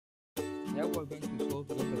Now we're going to solve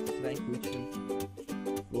another design question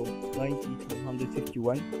from 90 to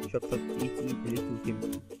 151, chapter 18,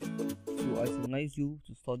 electrochemistry. So I advise you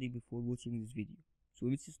to study before watching this video. So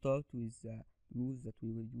let's start with the rules that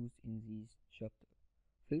we will use in this chapter.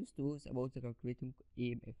 First rule is about the calculating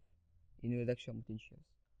EMF in reduction potentials.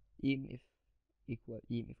 EMF equal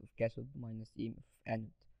EMF of cathode minus EMF of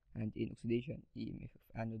anode, and in oxidation EMF of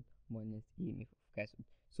anode minus EMF of cathode.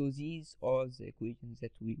 So these are the equations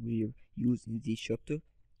that we will use in this chapter.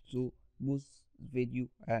 So pause video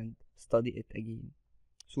and study it again.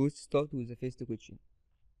 So let's start with the first question.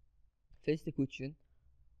 First question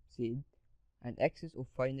said an axis of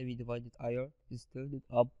finely divided iron is stirred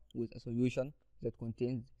up with a solution that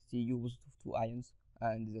contains Cu positive 2 ions,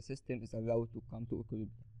 and the system is allowed to come to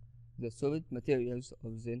equilibrium. The solid materials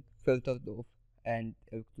are then filtered off, and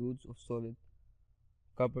electrodes of solid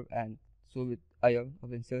copper and solid iron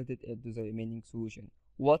are inserted into the remaining solution.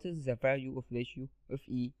 What is the value of ratio of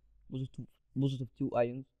E positive 2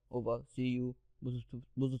 ions over Cu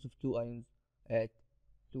positive 2 ions at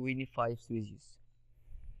 25 Celsius?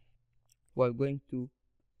 We are going to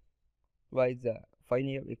write the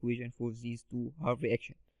final equation for these two half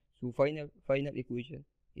reactions. So final equation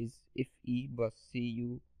is Fe plus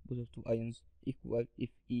Cu positive 2 ions equal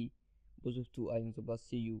Fe positive 2 ions plus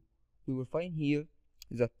Cu. We will find here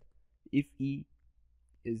that Fe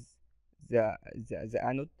is the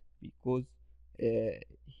anode because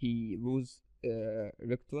he loses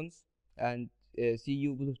electrons, and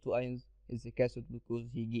Cu positive 2 ions is the cathode because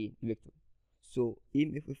he gains electrons. So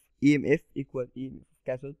EMF equal EMF of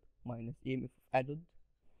cathode minus EMF of anode,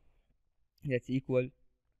 that's equal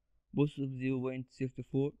positive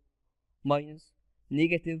 0.34 minus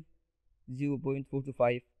negative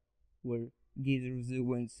 0.45, where gives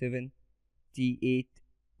 0.78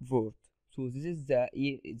 volt. So this is the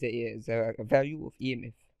value of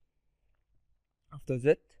EMF. After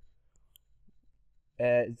that,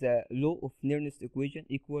 the law of Nernst equation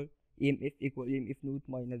equal EMF equal EMF naught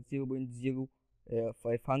minus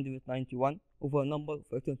 0.0591 over number of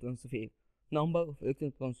electron transfer. Number of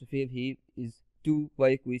electron transfer here is 2,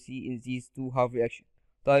 like we see in these two half reactions,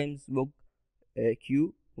 times log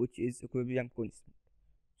Q, which is equilibrium constant.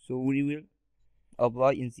 So we will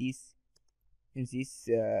apply in this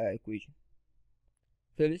equation.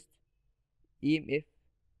 First, EMF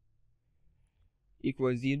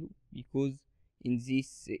equals 0 because in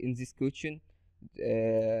this question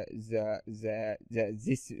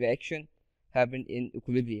this reaction happened in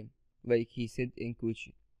equilibrium, like he said in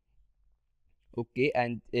question. Okay,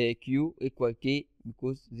 and Q equal K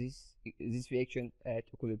because this reaction at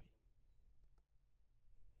equilibrium.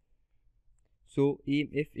 So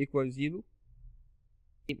EMF equals 0,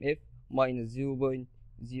 EMF minus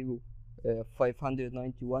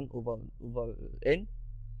 0.0591 over N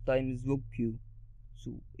times log Q.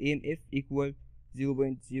 So EMF equal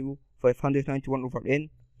 0.0591 over N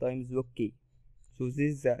times log K. So this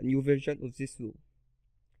is the new version of this law.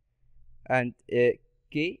 And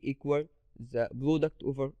K equal the product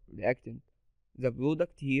over reactant. The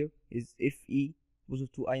product here is Fe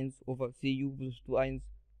positive 2 ions over Cu positive 2 ions,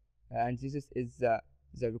 and this is the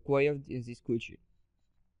required in this question.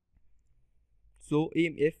 So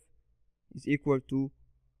EMF is equal to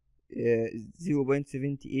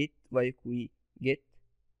 0.78, like we get,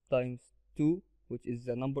 times 2, which is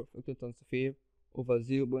the number of electron transfer, over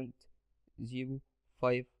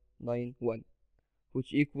 0.0591,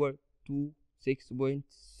 which equal to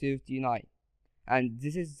 6.39, and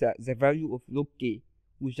this is the value of log K.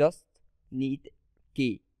 We just need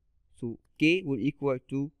K, so K will equal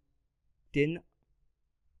to 10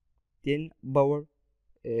 power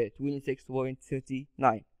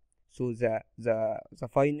 26.39. So the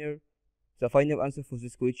final answer for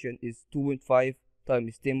this question is 2.5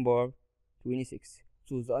 times 10 power 26.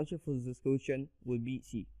 So the answer for this question will be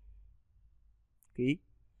C. Okay,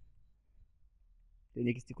 the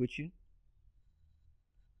next question.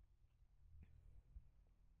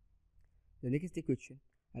 The next question: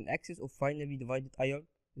 an axis of finely divided iron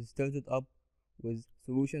is stirred up with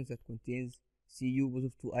solutions that contains Cu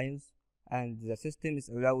positive 2 ions, and the system is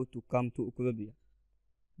allowed to come to equilibrium.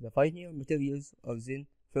 The final materials are then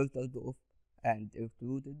filtered off and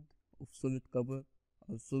electrodes of solid copper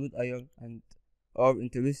or solid iron and are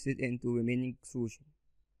introduced into remaining solution,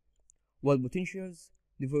 while potentials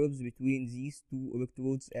develops between these two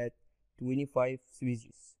electrodes at 25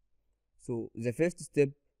 Celsius. So the first step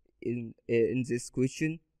in this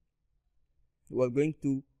question, we are going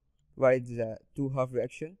to write the two half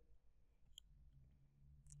reaction.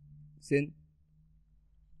 Then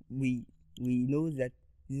we know that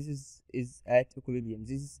is at equilibrium.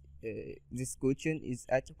 This question is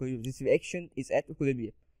at equilibrium. This reaction is at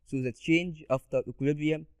equilibrium. So the change after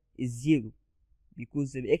equilibrium is 0,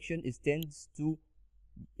 because the reaction is tends to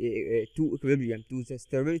equilibrium, to the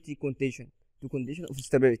stability condition, to condition of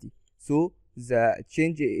stability. So the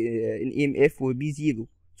change in EMF will be 0.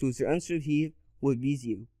 So the answer here will be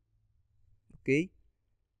 0. Okay.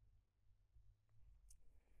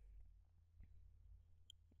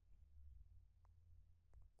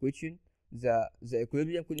 Question: the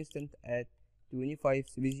equilibrium constant at 25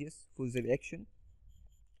 Celsius for the reaction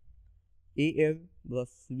Al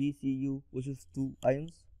plus 3Cu positive 2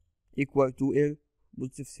 ions equal to Al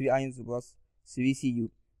positive 3 ions plus 3Cu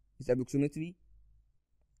is approximately.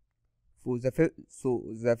 For the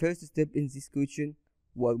first step in this question,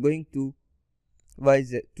 we are going to write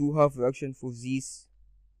the two half reaction for this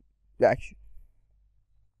reaction.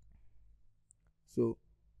 So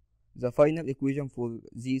the final equation for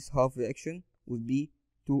this half reaction will be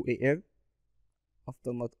 2Al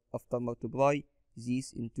after multiply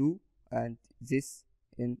this in 2 and this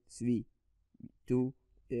in 3 to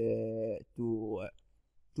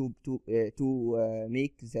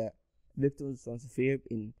make the electron transfer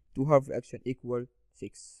in two half reaction equal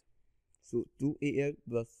 6. So 2Al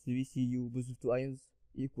plus 3Cu positive 2 ions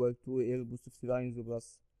equal 2Al positive 3 ions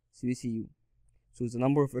plus 3Cu. So the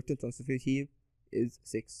number of electron transfer here is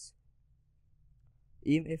 6.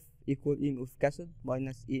 EMF equal EMF of cathode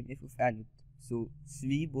minus EMF of anode. So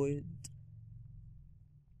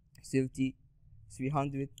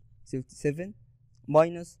 3.337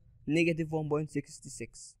 minus negative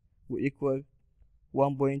 1.66 will equal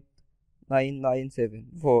 1.997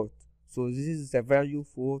 volt. So this is the value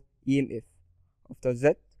for EMF. After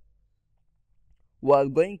that, we are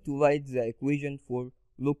going to write the equation for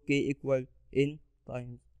log K equal N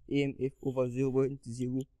times EMF over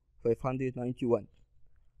 0.0591,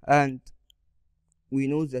 and we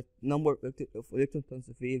know that number of electron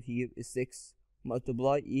transfer here is 6,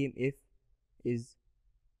 multiply EMF is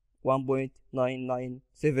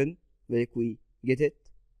 1.997, like we get it,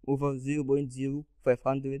 over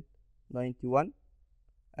 0.0591,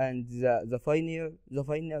 and the final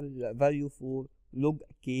value for log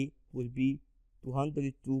K will be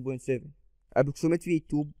 202.7, approximately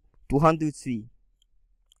 203.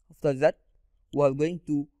 After that, we are going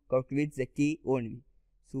to calculate the K only.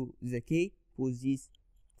 So the K for this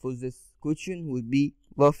question will be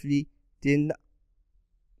roughly 10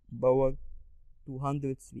 power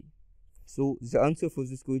 203. So the answer for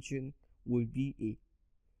this question will be A.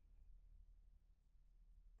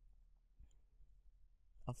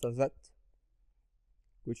 After that,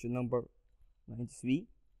 question number 93.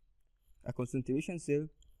 A concentration cell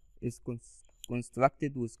is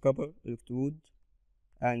constructed with copper electrode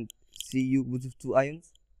and Cu positive 2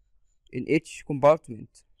 ions in each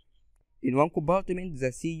compartment. In one compartment,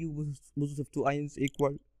 the Cu positive 2 ions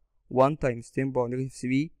equal 1 times 10 power negative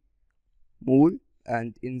 3 mole,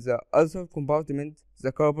 and in the other compartment,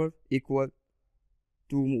 the copper equal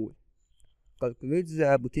 2 mole. Calculate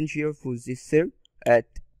the potential for this cell at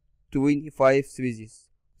 25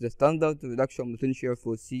 Celsius. The standard reduction potential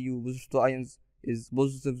for Cu positive 2 ions is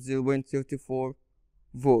positive 0.34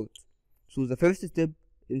 volt. So the first step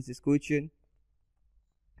in this question,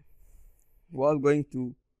 we are going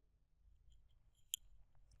to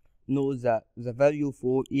know the value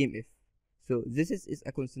for EMF. So this is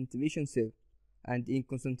a concentration cell, and in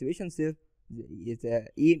concentration cell the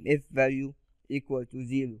EMF value equal to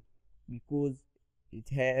 0, because it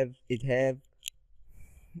have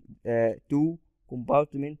two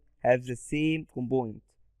compartments have the same component,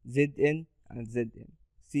 Zn and Zn,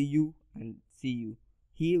 Cu and Cu.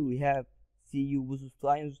 Here we have Cu positive 2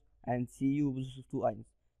 ions and Cu positive 2 ions.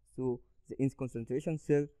 So in concentration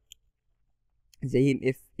cell the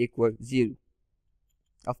EMF equal 0.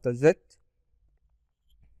 After that,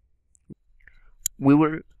 we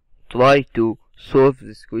will try to solve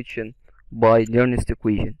this question by Nernst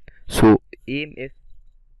equation. So EMF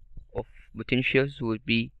of potentials will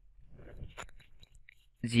be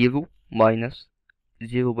 0 minus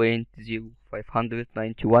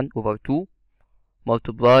 0.0591 over 2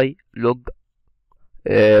 multiply log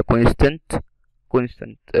equilibrium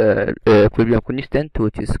constant,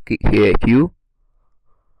 which is Q,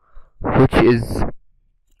 which is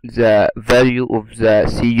the value of the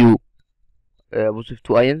Cu positive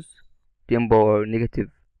 2 ions 10 power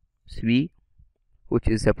negative 3, which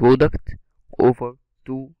is the product, over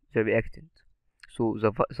to the reactant. So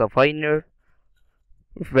the final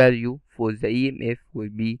value for the EMF will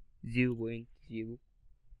be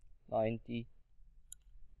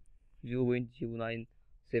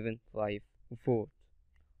 0.0975 volt.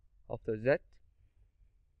 After that,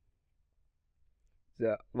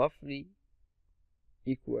 the roughly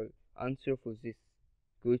equal answer for this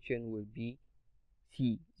question will be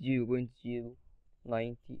C, 0.098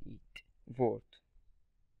 volt.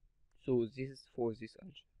 So this is for this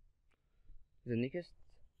answer. The next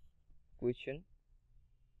question: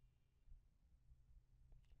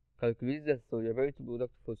 calculate the solubility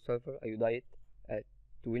product for sulfur iodide at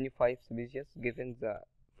 25 Celsius given the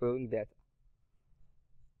following data.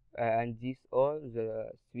 And these are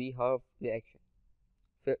the three half reactions.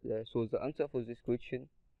 So the answer for this question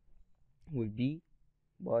will be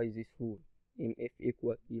by this rule: EMF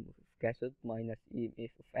equal EMF of cathode minus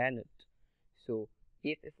EMF of anode. So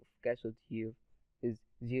EMF of cathode here is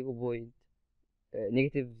negative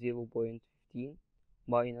 0.15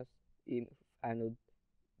 minus EMF of anode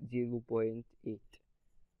 0.8.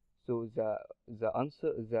 So the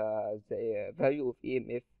answer the value of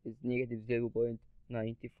EMF is negative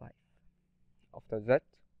 0.95. After that,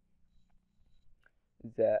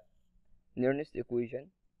 the Nernst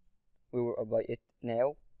equation we will apply it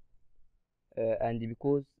now, and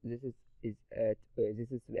because this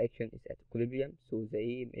reaction is at equilibrium, so the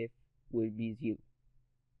EMF will be 0.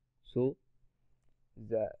 So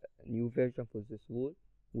the new version for this rule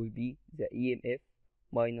will be the EMF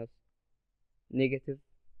minus negative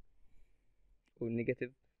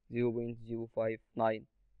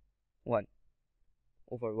 0.0591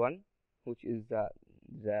 over 1, which is the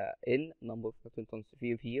N number of electrons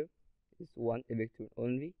transferred here is 1 electron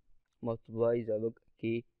only, multiply the log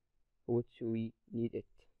K, which we need it.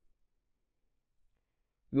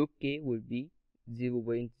 Log K will be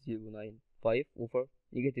 0.095 over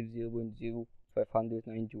negative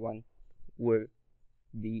 0.0591 will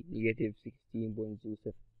be negative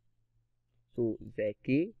 16.07. So the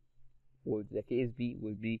K or the KSB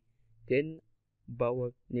will be 10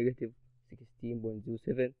 power negative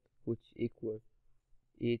 16.07, which equals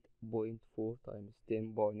 8.4 times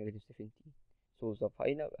 10 power negative 17. So the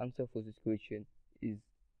final answer for this question is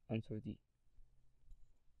answer D.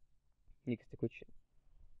 Next question: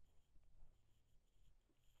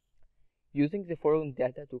 using the following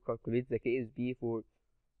data to calculate the KSB for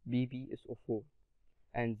BbSO4,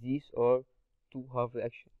 and these are two half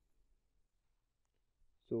reactions.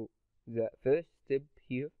 So the first step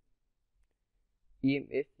here,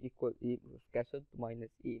 EMF equal EMF of cathode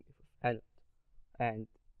minus EMF of anode, and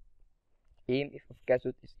EMF of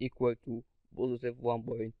cathode is equal to positive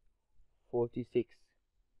 1.46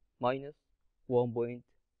 minus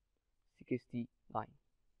 1.69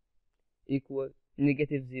 equal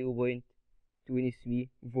negative 0.23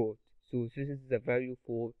 volt. So this is the value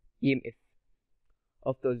for EMF.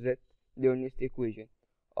 After that, Nernst equation.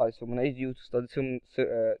 I summarize you to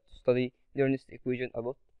study Nernst equation a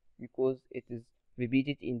lot because it is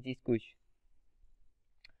repeated in this question,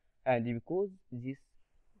 and because this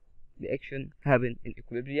reaction happen in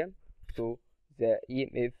equilibrium, so the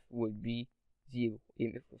EMF will be 0,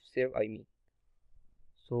 EMF of cell I mean.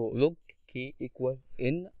 So log K equal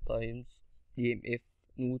N times EMF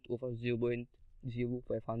naught over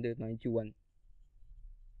 0.0591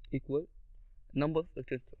 equal number of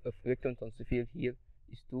electron transferred here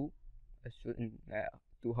is 2, as shown in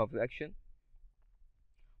two half reaction,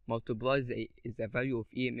 multiply the value of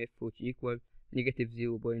EMF, which equal negative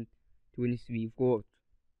 0.23 volt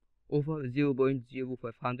over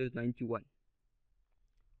 0.0591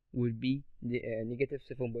 will be negative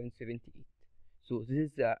 7.78. So this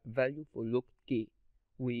is the value for log K.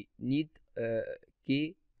 We need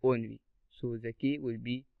K only, so the K will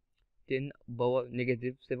be 10 power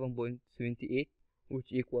negative 7.78, which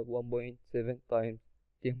equal 1.7 times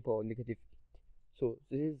 10 power negative 8. So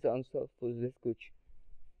this is the answer for this question.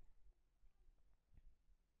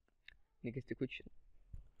 Next question: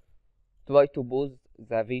 try to pause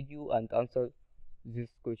the video and answer this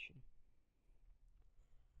question.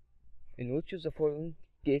 In which of the following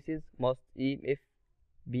cases must EMF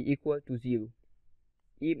be equal to 0?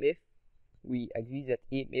 EMF, we agree that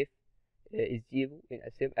EMF is 0 in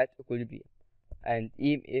a cell at equilibrium, and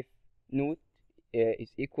EMF naught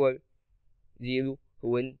is equal 0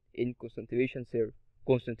 when in concentration cell.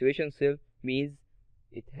 Concentration cell means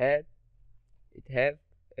it have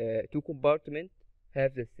two compartments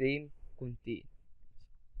have the same content.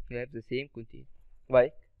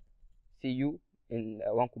 Like Cu in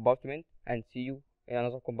one compartment and Cu in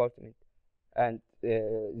another compartment, and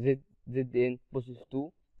Zn positive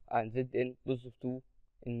 2 and Zn positive 2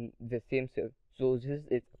 in the same cell. So this is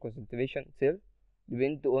a concentration cell,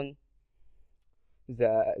 depend on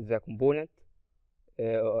the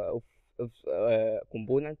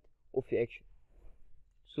component of reaction.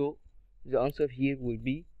 So the answer here will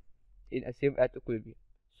be in a cell at equilibrium.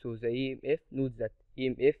 So the EMF, note that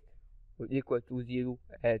EMF will equal to 0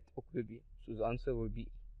 at equilibrium. So the answer will be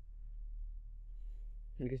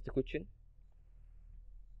next question.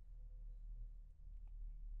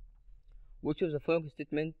 Which of the following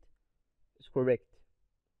statement is correct?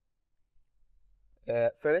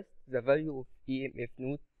 First, the value of EMF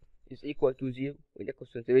naught is equal to 0 in a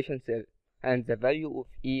concentration cell, and the value of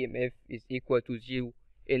EMF is equal to 0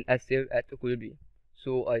 in a cell at equilibrium.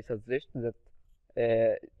 So I suggest that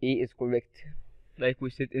A is correct, like we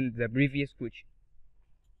said in the previous question.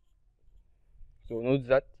 So note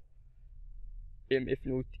that EMF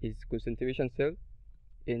naught is concentration cell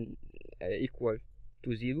in equal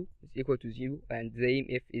to 0, and the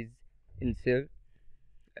EMF is in cell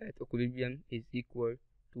at equilibrium is equal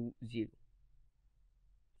to 0.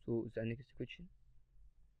 So the next question.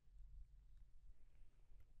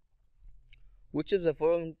 Which of the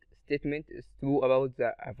following statement is true about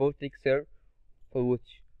the voltaic cell for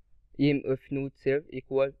which EMF naught cell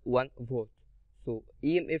equal 1 volt? So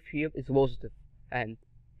EMF here is positive, and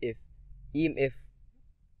if EMF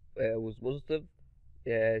was positive,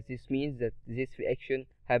 this means that this reaction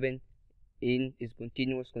happened in its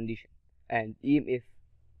continuous condition, and EMF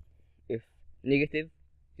if negative,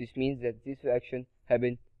 this means that this reaction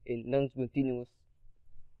happened in non-continuous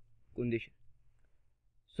condition.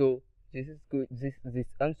 So this is good. This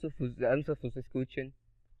answer for the answer for this question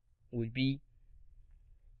will be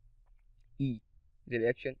E. The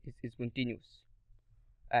reaction is continuous,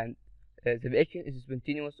 and the reaction is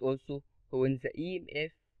continuous also when the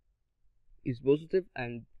EMF is positive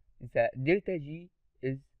and the delta G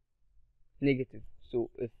is negative. So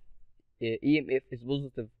if EMF is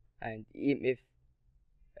positive and EMF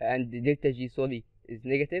and the delta G is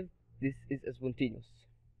negative, this is spontaneous.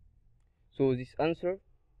 So this answer,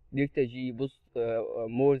 delta G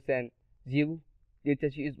more than 0, delta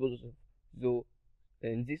G is positive. So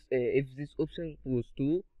in this if this option was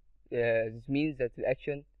true, this means that the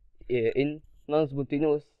action in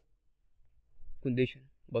non-spontaneous condition.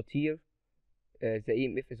 But here the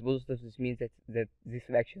EMF is positive, this means that this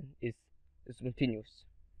reaction is spontaneous.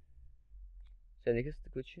 So next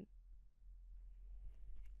question.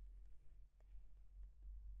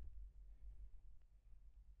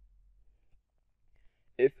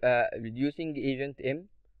 If a reducing agent M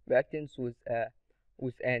reactants with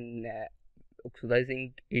an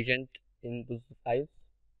oxidizing agent in positive ions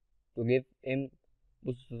to give M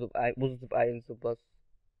positive ions plus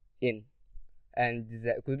N, and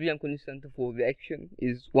the equilibrium constant for reaction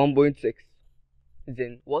is 1.6,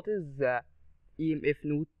 then what is the EMF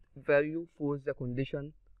naught value for the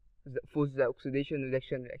condition for the oxidation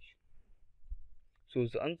reduction reaction? So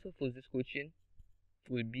the answer for this question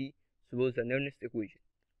will be through the Nernst equation.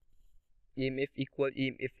 EMF equal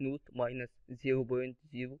EMF naught minus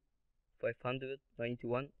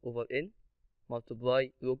 0.0591 over N multiply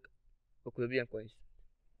log equilibrium constant.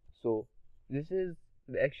 So this is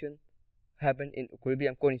the action happen in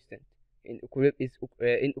equilibrium constant in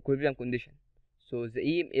equilibrium condition. So the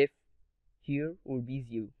EMF here will be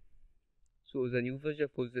 0. So the new version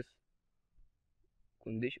for this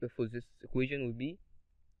condition for this equation will be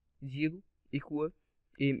 0 equal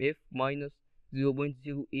EMF minus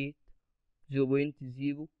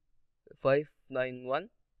 0.0591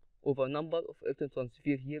 over number of electron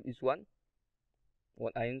transfer here is 1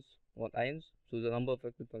 ions. So the number of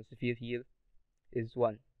electron transfer here is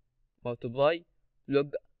 1 multiply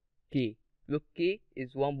log K. Log K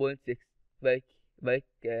is 1.6 like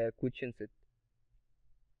question said.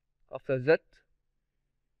 After that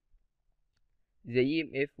the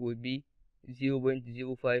EMF will be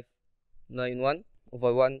 0.0591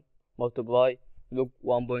 over 1 multiply log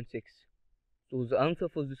 1.6. So the answer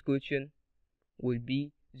for this question will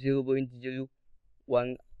be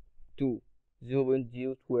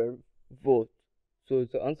 0.012 volt. So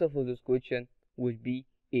the answer for this question will be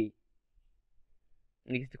A.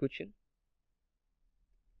 Next question.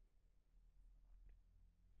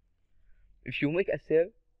 If you make a cell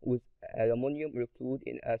with aluminum electrode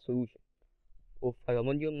in a solution of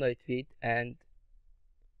aluminum nitrate and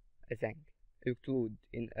a zinc electrode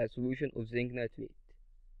in a solution of zinc nitrate,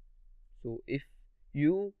 so if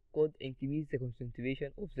you could increase the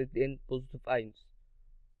concentration of Zn positive ions,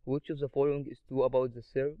 which of the following is true about the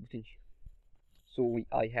cell potential? So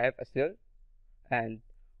I have a cell and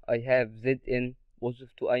I have Zn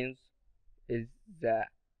positive 2 ions is the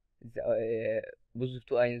positive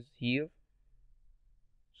 2 ions here.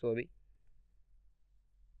 Sorry.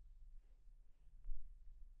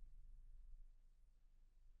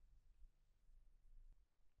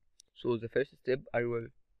 So the first step I will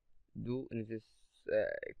do in this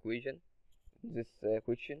question,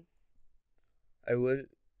 I will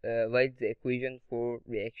write the equation for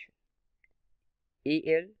reaction.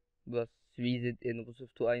 Al plus 3Zn positive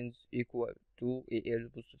 2 ions equal to Al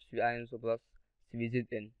positive 3 ions plus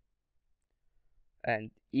 3Zn,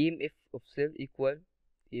 and EMF of cell equal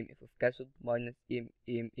EMF of cathode minus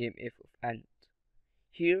EMF of anode.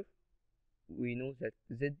 Here we know that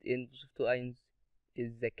Zn positive 2 ions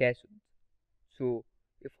is the cathode. So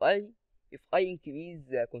if I increase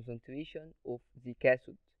the concentration of the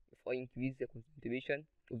cathode,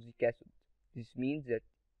 this means that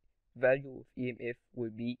value of EMF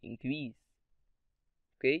will be increased.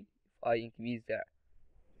 Okay, if I increase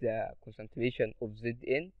the concentration of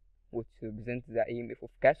Zn, which represents the EMF of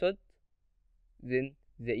cathode, then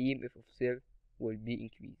the EMF of cell will be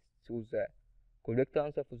increased. So the correct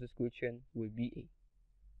answer for this question will be A.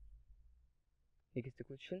 Next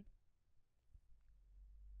question.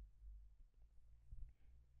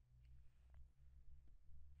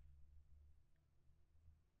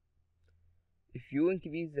 If you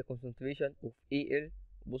increase the concentration of Al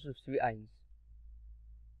positive 3 ions,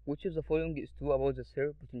 which of the following is true about the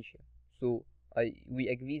cell potential? So we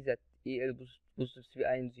agree that Al positive 3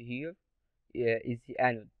 ions here is the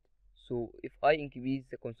anode. So if I increase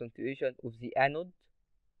the concentration of the anode,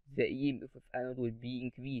 the EMF of anode will be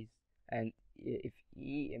increased, and if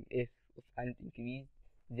EMF of anode increased,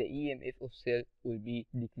 the EMF of cell will be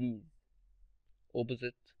decreased,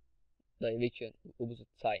 opposite direction, opposite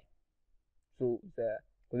sign. So the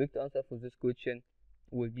correct answer for this question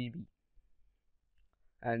will be B.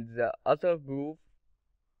 And the another proof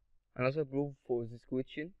for this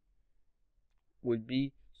question will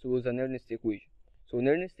be through the Nernst equation. So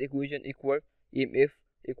Nernst equation equal EMF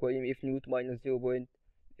newt minus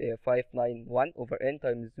 0.591 over n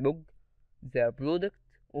times log the product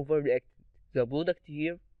over reactant. The product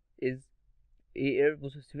here is Al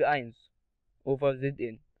positive 3 ions over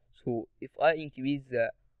Zn. So if I increase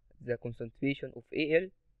the concentration of Al,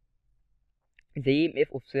 the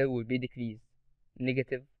EMF of cell will be decreased,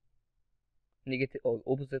 negative or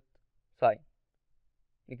opposite sign.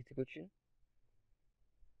 Next question.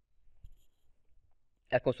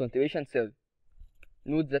 A concentration cell.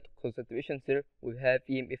 Note that concentration cell will have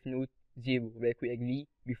EMF newt 0, like we agreed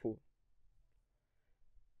before.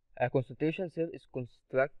 A concentration cell is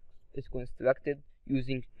constructed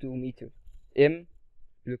using 2 meters, M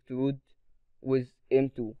electrode with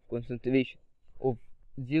M2 concentration of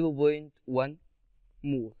 0.1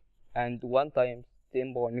 mole and 1 times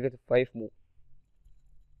 10 power negative 5 mole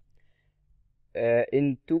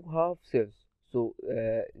in 2 half cells. So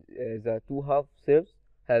the 2 half cells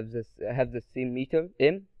have the same meter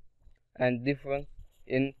M and difference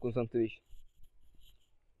in concentration.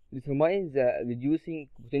 Determine the reducing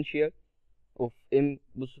potential of M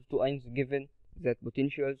positive 2 ions given that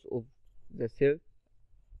potentials of the cell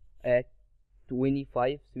at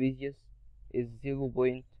 25 Celsius is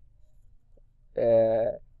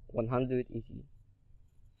 0.118.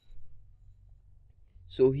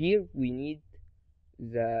 So here we need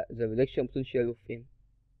the reduction potential of M.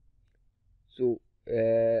 So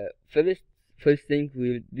first thing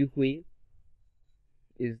we'll do here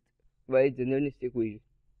is write the Nernst equation.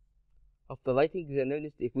 After writing the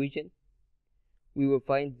Nernst equation, we will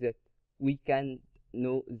find that we can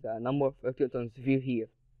know the number of electrons here.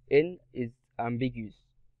 N is ambiguous,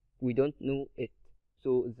 we don't know it,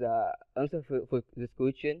 so the answer for this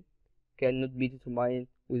question cannot be determined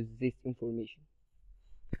with this information.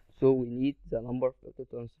 So we need the number of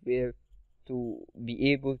electrons to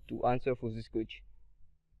be able to answer for this question.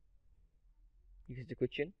 This is the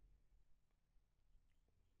question.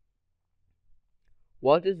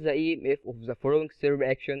 What is the EMF of the following cell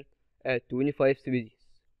reaction at 25 Celsius?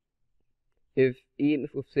 If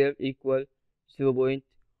EMF of cell equal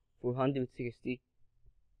 0.460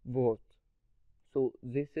 volt. So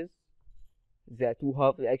this is the 2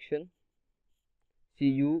 half reaction.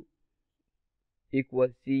 Cu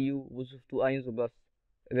equals Cu positive 2 ions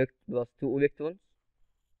plus 2 electrons,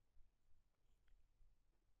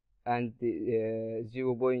 and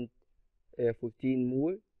 0.14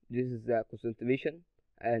 mole. This is the concentration,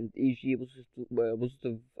 and Eg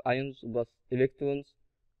positive ions plus electrons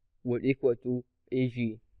will equal to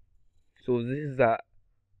Ag. So this is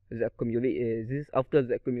this is after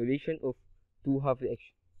the accumulation of 2 half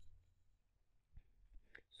reaction.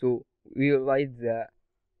 So we will write the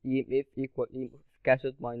EMF equal EMF of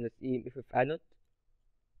cathode minus EMF of anode,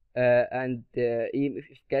 and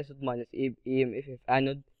EMF of cathode minus EMF of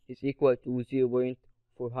anode is equal to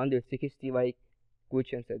 0.460, like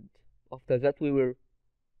question said. After that, we will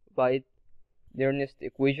write Nernst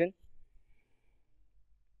equation.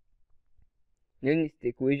 EMF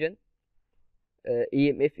equal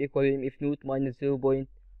EMF newt minus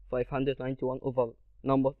 0.591 over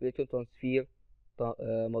number of electron transfer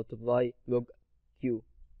multiply log Q.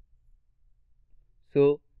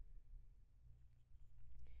 So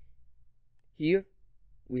here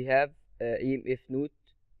we have EMF node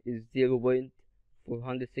is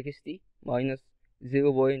 0.460 minus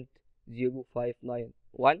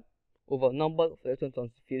 0.0591 over number of electron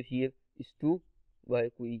transfer here is 2,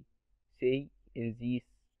 like we say in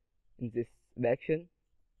this reaction,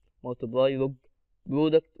 multiply log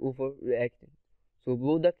product over reactant. So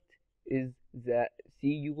product is the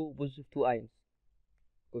Cu positive 2 ions,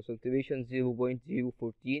 concentration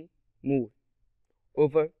 0.014 mole,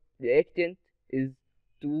 over reactant is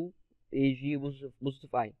 2 Ag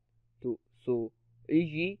positive ion. So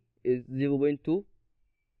Ag is 0.2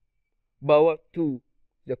 power 2,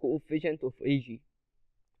 the coefficient of Ag.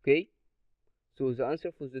 Okay, so the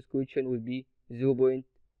answer for this question will be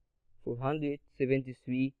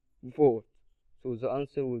 0.473 volt. So the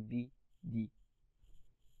answer will be D.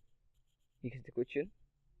 Next question.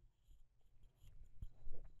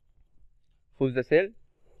 For the cell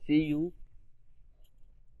Cu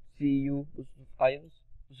positive ions,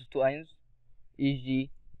 positive 2 ions, Ag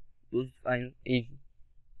positive ion Ag.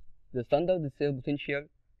 The standard cell potential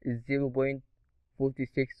is 0.46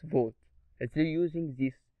 volt. A cell using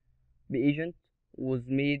this reagent was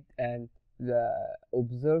made and the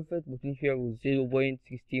observed potential was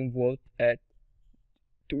 0.16 volt at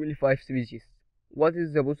 25 species. What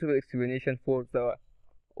is the possible explanation for the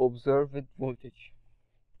observed voltage?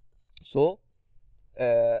 So,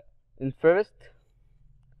 in first,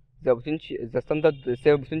 the standard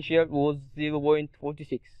cell potential was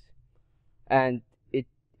 0.46, and it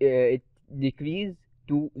decreased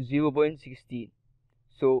to 0.16.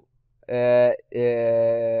 So,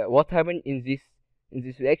 what happened in this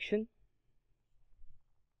reaction?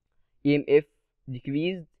 EMF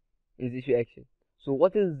decreased in this reaction. So,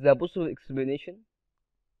 what is the possible explanation?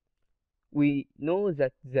 We know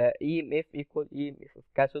that the EMF equal EMF of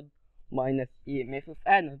cathode minus EMF of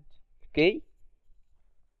anode. Okay,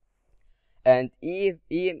 and if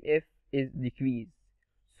EMF is decreased,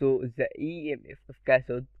 so the EMF of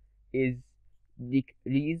cathode is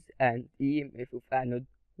decreased and EMF of anode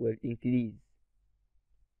will increase.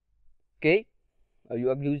 Okay, are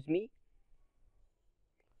you agree with me?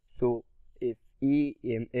 So if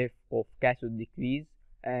EMF of cathode decrease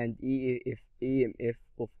and if EMF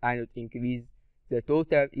of anode increase, the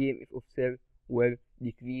total EMF of cell will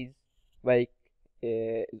decrease, like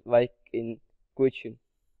in question.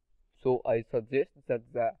 So I suggest that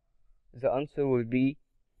the answer will be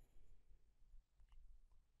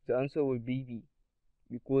B,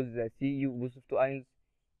 because the Cu positive 2 ions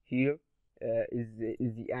here is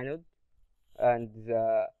the anode, and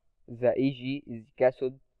the Ag is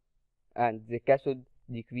cathode, and the cathode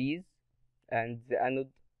decrease and the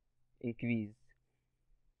anode increase.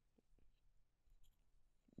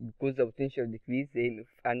 Because the potential decrease, the EMF of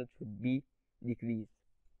anode should be decreased.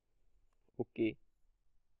 Okay,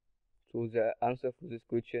 so the answer for this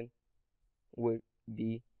question will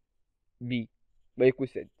be B. Like we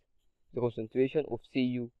said, the concentration of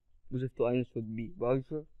Cu positive 2 ions should be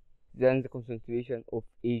larger than the concentration of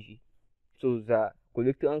Ag. So the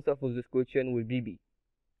correct answer for this question will be B.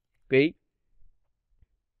 Okay,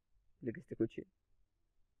 next question.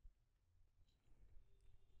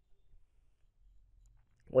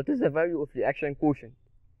 What is the value of reaction quotient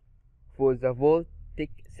for the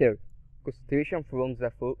voltaic cell concentration from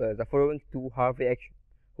the following two half reaction,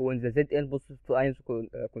 when the Zn positive 2 ions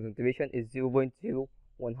concentration is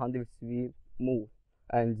 0.0103 mole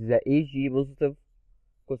and the Ag positive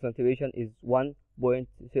concentration is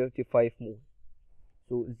 1.35 mole?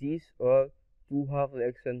 So these are two half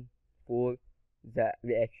reaction for the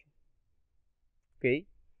reaction. Okay,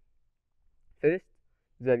 first,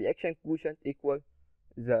 the reaction quotient equal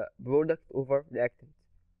the product over reactant,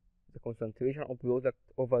 the concentration of product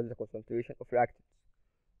over the concentration of reactants.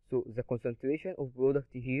 So the concentration of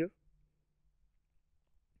product here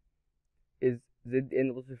is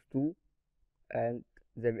Zn positive 2 and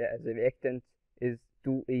the reactant is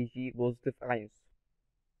 2 Ag positive ions.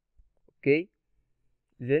 Okay,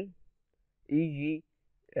 then Ag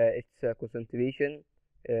its concentration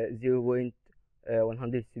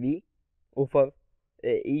 0.103 over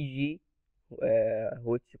Ag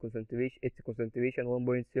which concentration, its concentration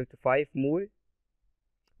 1.35 mole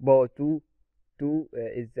power 2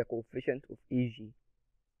 is the coefficient of Ag.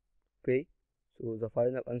 Okay, so the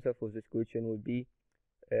final answer for this question will be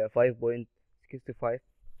 5.65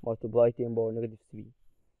 multiplied 10 power negative 3.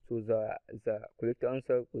 So the correct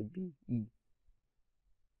answer will be E.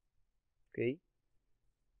 Okay,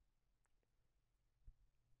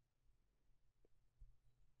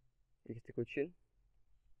 next question.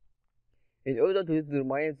 In order to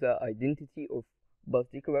determine the identity of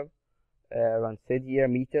particular Rancidia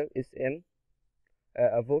meter SM,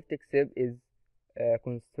 a vortex cell is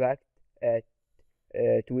constructed at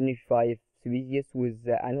 25 Celsius with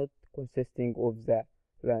the anode consisting of the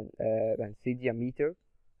Rancidia meter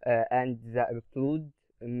and the electrode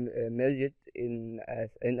merged in a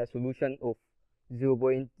solution of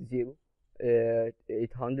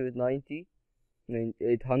 0.819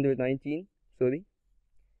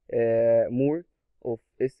 mole of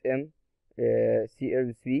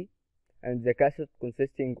SmCl3, and the cathode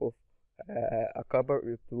consisting of a copper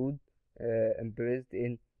electrode embraced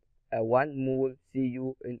in a 1 mole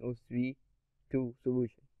CuNO3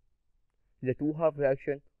 solution. The two half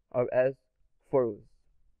reactions are as follows.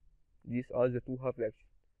 These are the two half reactions.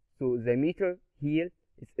 So the meter here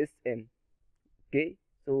is Sm. Okay,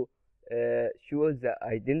 so sure the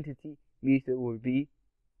identity meter will be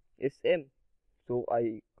Sm. So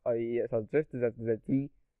I suggest that the D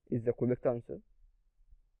is the correct answer.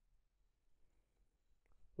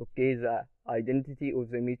 Okay, the identity of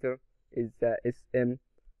the meter is the Sm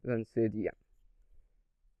Rancidia.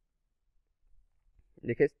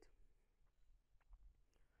 Next,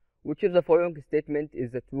 which of the following statement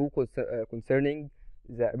is the true concerning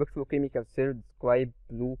the electrochemical cell described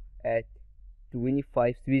below at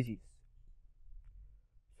 25 Celsius?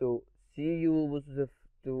 So Cu positive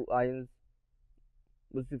 2 ions,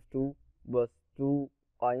 positive 2 plus 2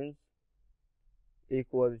 ions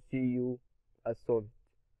equals Cu as solid.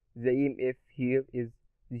 The EMF here is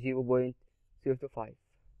 0.35.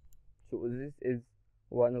 So this is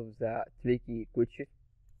one of the tricky questions.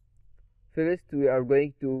 First, we are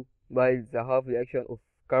going to write the half reaction of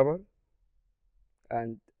carbon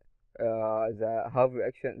and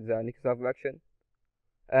the next half reaction.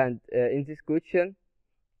 And in this question,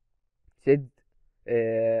 said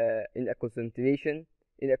in a concentration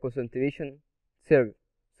cell.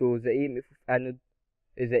 So the EMF of anode,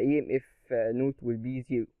 the EMF node will be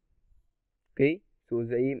 0. Okay, so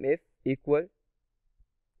the EMF equal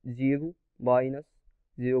 0 minus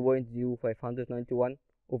 0.0591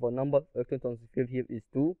 over number of electrons transferred here is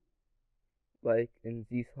 2, like in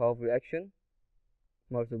this half reaction,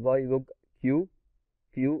 multiply log Q.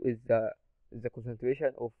 Q is the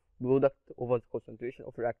concentration of product over the concentration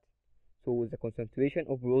of reactant. So the concentration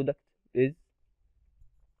of product is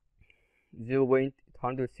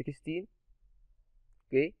 0.816.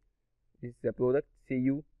 Okay, this is the product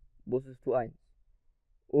Cu positive 2 ions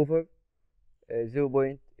over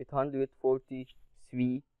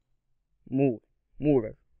 0.843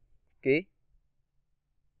 molar. Okay,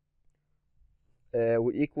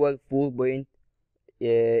 will equal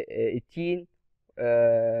 4.18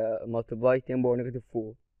 multiply 10 power negative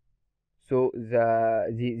 4. So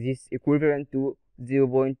this equivalent to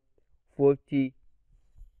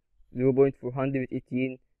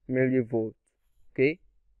 0.418 millivolts. Okay,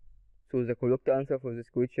 so the correct answer for this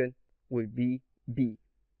question will be B.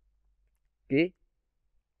 Okay,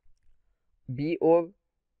 B or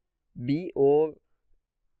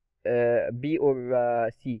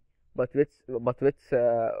C, but let's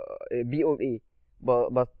B or A,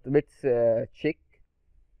 but let's check.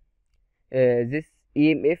 This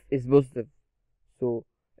EMF is positive, so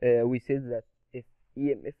we said that if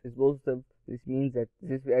EMF is positive, this means that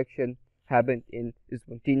this reaction happened in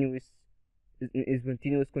spontaneous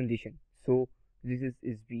condition. So this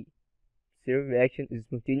is B. Serve reaction is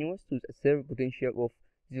spontaneous with a serve potential of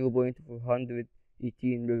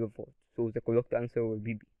 0.418 millivolts. So the correct answer will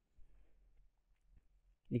be B.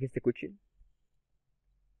 Next question.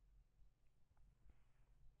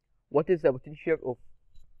 What is the potential of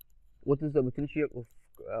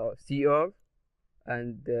Cr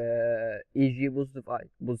and Ag positive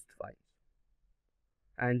ions?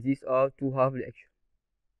 And these are two half reactions.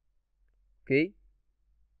 Okay.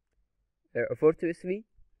 Firstly,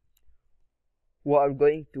 we are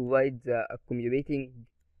going to write the accumulating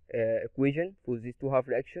equation for these two half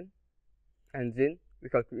reaction, and then we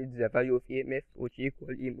calculate the value of EMF, which equal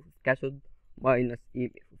EMF of cathode minus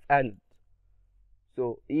EMF of anode.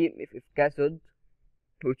 So EMF of cathode,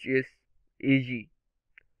 which is Ag,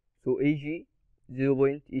 so Ag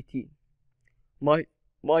 0.18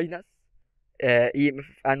 minus EMF of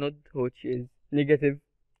anode, which is negative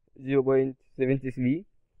 0.73,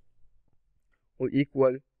 will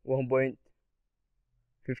equal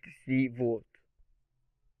 1.53 volt.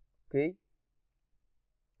 Okay,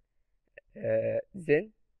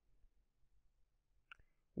 then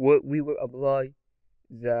we will apply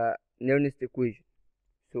the Nernst equation.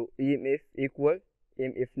 So EMF equal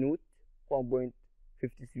EMF node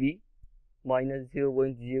 1.53 minus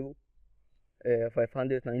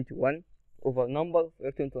 0.0591 over number of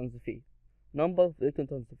electron transfer. Number of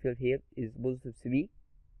electrons to fill here is positive 3,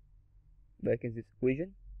 back in this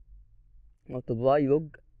equation, multiply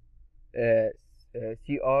log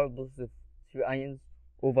Cr positive 3 ions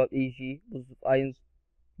over Ag positive ions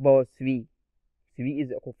power 3. 3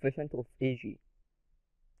 is a coefficient of Ag.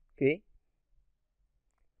 Okay,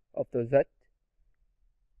 after that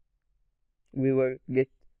we will get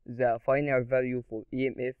the final value for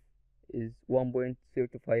EMF is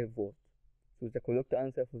 1.35 volts. So the correct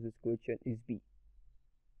answer for this question is B.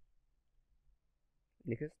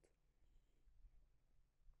 Next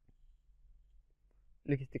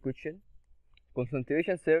question.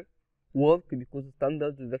 Concentration cell work because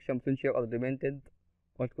standard reduction potential are dependent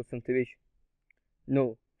on concentration.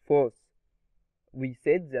 No, false. We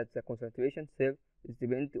said that the concentration cell is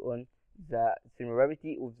dependent on the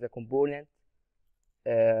similarity of the component,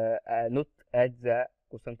 not at the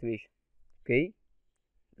concentration. Okay,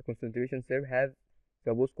 the concentration cell has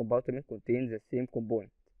the both compartment contain the same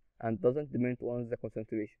component and doesn't depend on the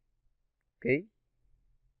concentration. Okay,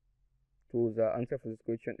 so the answer for this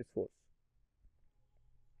question is false.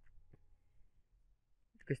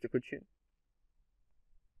 Next question.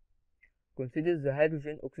 Consider the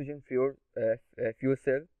hydrogen oxygen fuel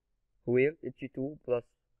cell where H2 plus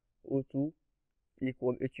O2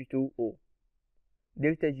 equal H2O.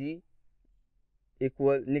 Delta G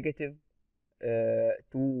equal negative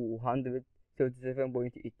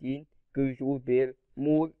 237.18 kilojoule per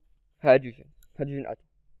mole hydrogen atom,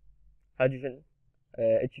 hydrogen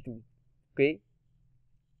H2. Okay,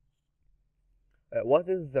 what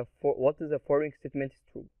is the following statement is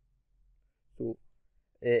true? So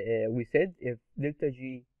we said if delta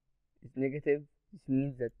G is negative, this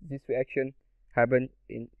means that this reaction happen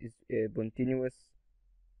in is continuous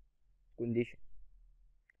condition.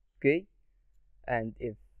 Okay, and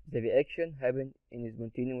if the reaction happen in a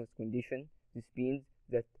spontaneous condition, this means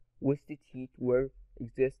that wasted heat will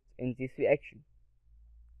exist in this reaction.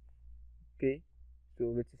 Okay, so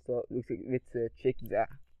let's check the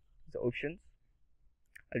options.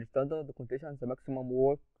 At standard conditions, the maximum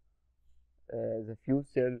work the fuel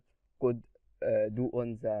cell could do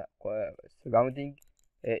on the surrounding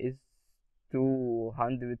is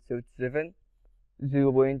 237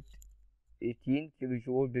 0.18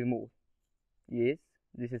 kilojoule per mole. Yes,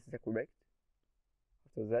 this is the correct.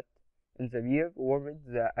 So that in the real world,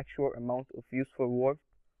 the actual amount of useful work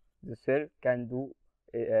the cell can do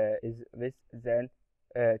is less than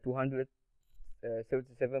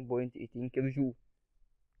 237.18 kilojoule.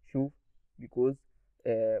 Sure, because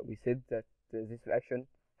we said that this reaction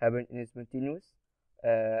happen in spontaneous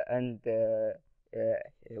and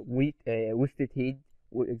wasted heat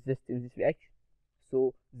will exist in this reaction.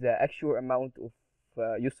 So the actual amount of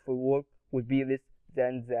useful work would be less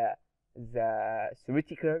than the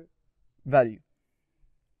theoretical value.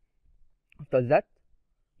 After that,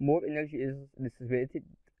 more energy is dissipated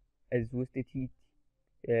as wasted heat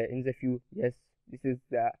in the fuel. Yes, this is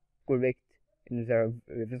the correct in the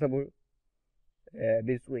reversible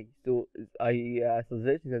this way. So I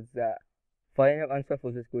suggest that the final answer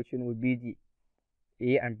for this question would be D.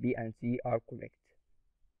 A and B and C are correct.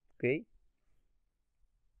 Okay.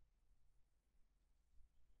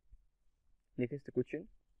 Next question.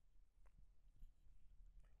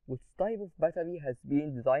 Which type of battery has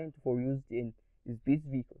been designed for use in space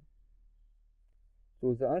vehicle?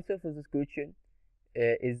 So the answer for this question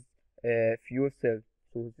is fuel cell.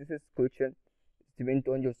 So this is question depends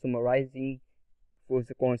on your summarizing for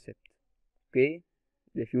the concept. Okay,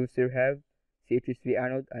 the fuel cell have CH3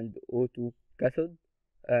 anode and O2 cathode,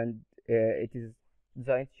 and it is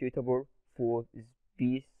designed suitable for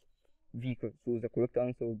space vehicle. So the correct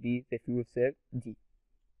answer will be the fuel cell D.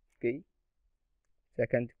 Okay.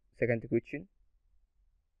 Second question.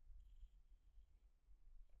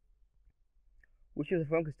 Which of the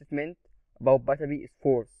following statement about battery is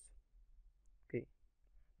false? Okay.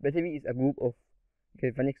 Battery is a group of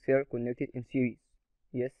galvanic cells connected in series.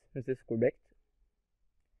 Yes, this is correct.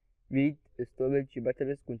 Lead storage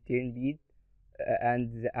batteries contain lead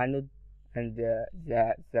and the anode and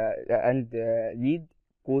lead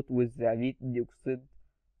coat with the lead dioxide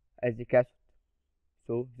as the cathode.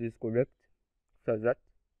 So this is correct. So that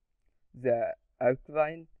the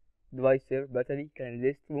alkaline dry cell battery can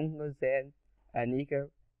last longer than a nickel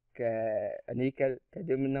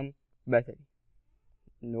cadmium battery.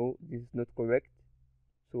 No, this is not correct.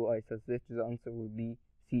 So I suggest the answer will be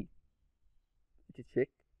C. Let's check.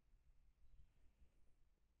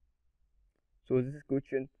 So this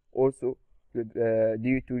question also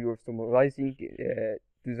due to your summarizing to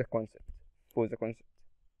the concept. For the concept.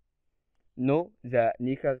 No, the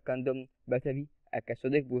nickel cadmium battery a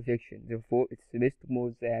cathodic protection, therefore it lasts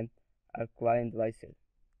more than alkaline dry cell.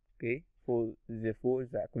 Okay, therefore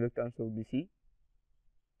the correct answer will be C.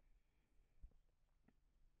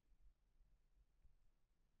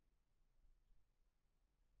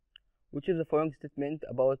 Which of the following statement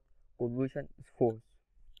about convolution is false?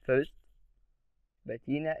 First,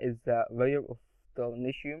 patina is the layer of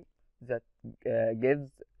technetium that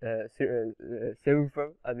gives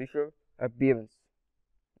silver a richer appearance.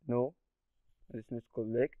 No, this is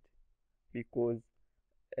correct because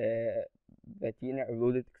patina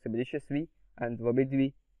eroded expeditiously and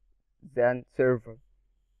rapidly than silver.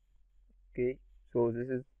 Okay, so this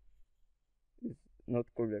is not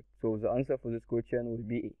correct. So the answer for this question will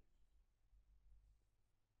be A.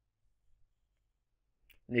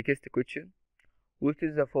 Next question. Which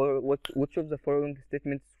of the following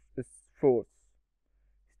statements is false?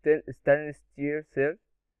 Stainless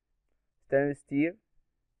steel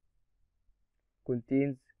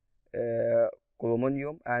contains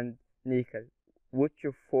chromium and nickel, which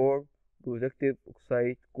form protective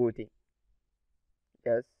oxide coating.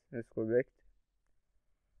 Yes, that's correct.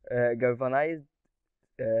 Galvanized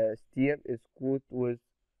steel is coated with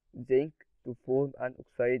zinc to form an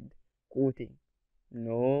oxide coating.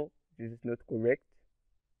 No, this is not correct.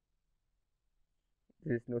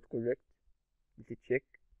 This is not correct. Let's check.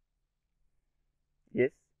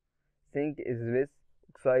 Yes, zinc is less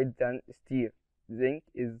oxide than steel. Zinc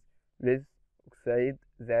is less oxide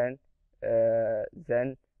than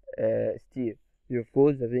steel.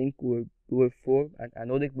 Therefore, the zinc will form an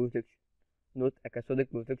anodic protection, not a cathodic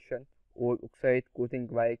protection or oxide coating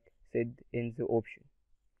like said in the option.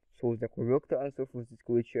 So the correct answer for this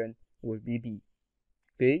question will be B.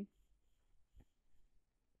 Okay.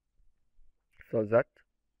 So that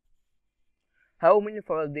how many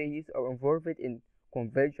Faradays are involved in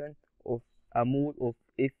conversion of a mole of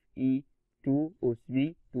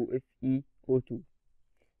Fe2O3 to FeO2?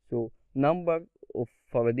 So number of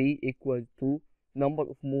Faraday equals to number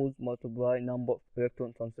of moles multiply number of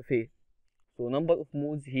electron transfer. So number of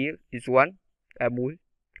moles here is 1, a mole,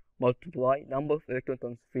 multiply number of electron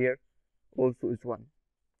transfer also is 1.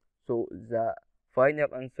 So the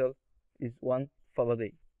final answer is 1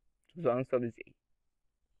 Faraday. So the answer is A.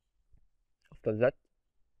 After that,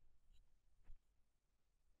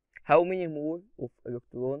 how many moles of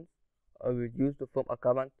electrons are reduced from a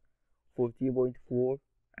current 40.4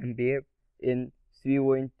 ampere in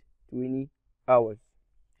 3.20 hours?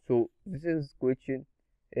 So this is question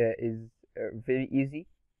is very easy.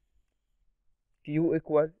 Q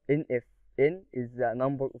equal NF. N is the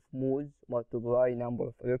number of moles multiply number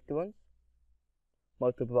of electrons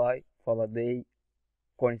multiply Faraday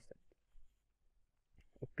constant.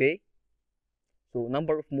 Okay, so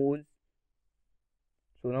number of moles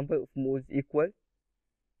equal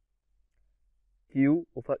Q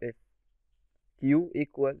over F. Q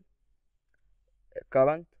equal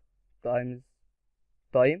current times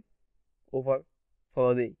time over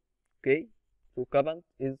Faraday. Okay, so current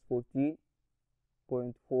is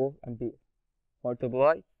 14.4 ampere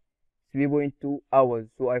multiply 3.2 hours,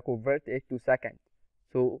 so I convert it to seconds.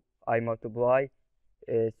 So I multiply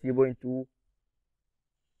 3.2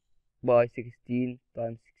 by 16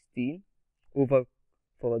 times 16 over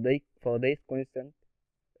Faraday's constant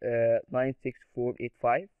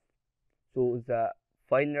 96485. So the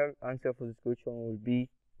final answer for this question will be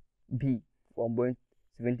B,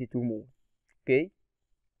 1.72 mole. Okay,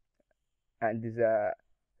 and this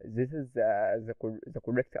is the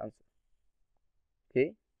correct answer.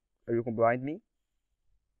 Okay, are you behind me?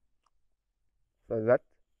 So that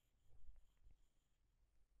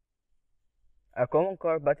a common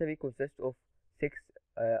car battery consists of 6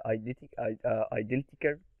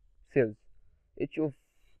 identical cells, each of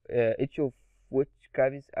which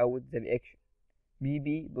carries out the reaction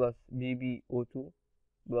Bb plus BbO2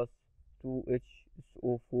 plus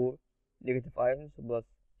 2HSO4 negative ions plus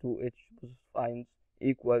 2H positive ions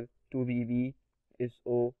equal to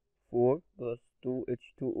BbSO4 plus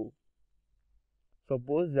 2H2O.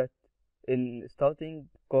 Suppose that in starting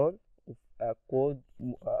car of a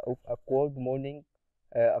cold morning,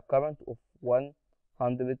 a current of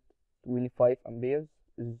 125 amperes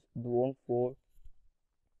is drawn for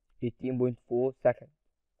 18.4 seconds.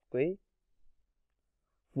 Okay,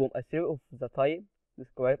 from a theory of the time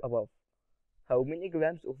described above, how many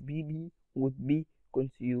grams of Bb would be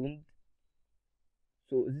consumed?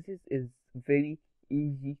 So this is very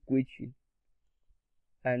easy question,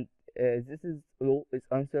 and this is law is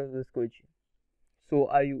answer this question. So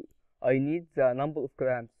I need the number of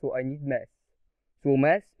grams, so I need mass. So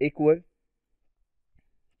mass equal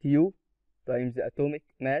Q times the atomic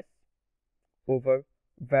mass over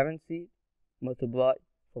valency multiply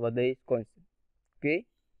Faraday's constant. Okay,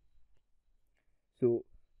 So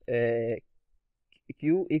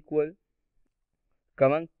Q equal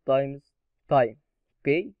current times time.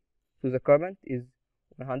 Okay, so the current is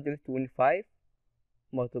 125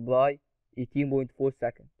 multiply 18.4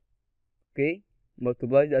 seconds. Okay,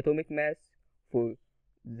 multiply the atomic mass for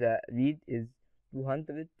the lead is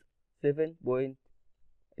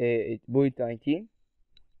 207.19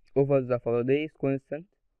 over the Faraday's constant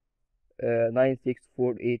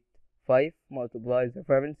 96485 multiply the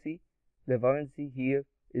valency. The valency here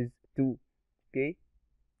is 2. Okay,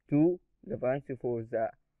 2, the valency for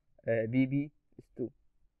the BB is 2.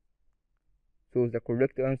 So the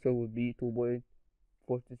correct answer would be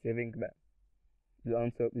 2.47 grams. The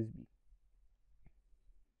answer is B.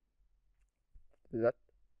 That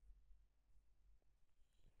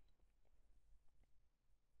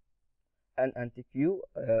an anti-Q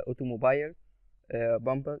automobile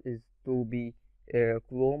bumper is to be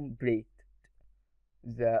chrome plate.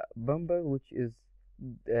 The bumper, which is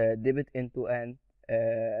dipped into an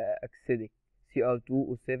acidic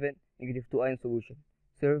Cr2O7 -2 ion solution,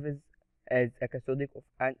 serves as a cathode of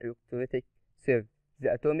an electrolytic cell.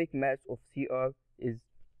 The atomic mass of Cr is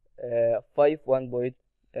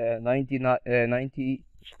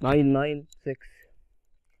 51.996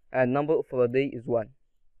 and number of Faraday is 1.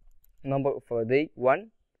 Number of Faraday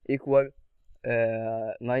 1 equal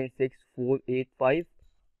 96485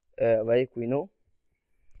 like we know.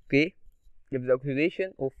 Okay, if the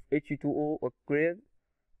oxidation of H2O occurs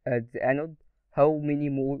at the anode, how many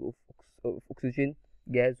mole of oxygen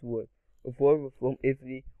gas were formed from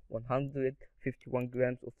every 151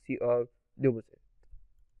 grams of Cr deposit?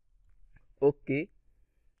 Okay,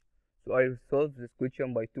 so I will solve this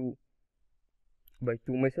question by two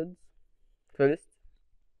methods. First,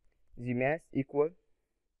 the mass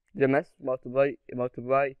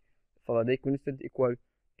multiply Faraday constant equal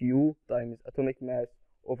Q times atomic mass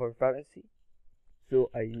over valency. So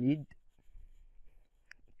I need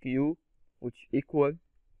Q, which equal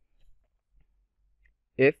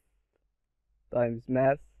F times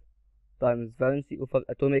mass times valency over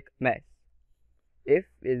atomic mass. F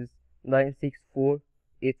is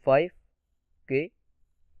 96485. Okay,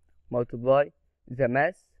 multiply the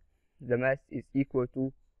mass. The mass is equal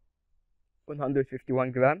to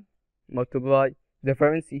 151 grams. Multiply the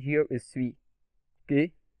valency here is 3.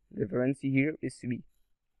 Okay, the valency here is 3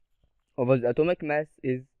 over the atomic mass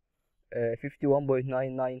is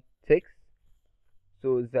 51.996.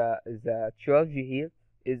 So the charge here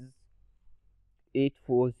is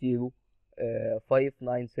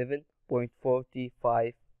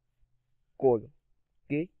 840,597.45 coulomb.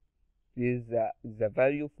 Okay, this is the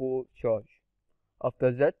value for charge.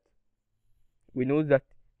 After that, we know that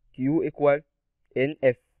Q equal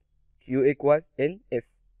NF. Q equal NF.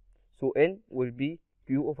 So N will be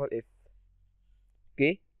Q over F.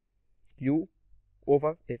 Okay, Q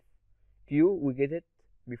over F. Q we get it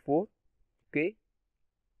before. Okay,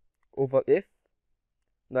 over F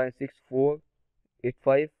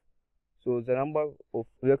 96485. So the number of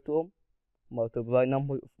electron multiply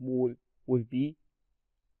number of mole will be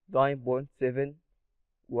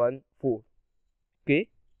 9.714. Okay,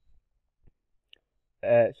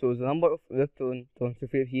 so the number of electron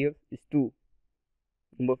transfer here is 2.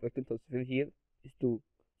 Number of electron transfer here is 2.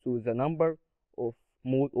 So the number of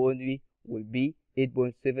mole only will be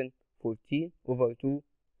 8.714 over 2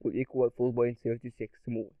 will equal 4.36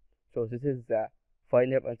 mole. So this is the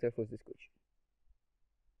final answer for this question.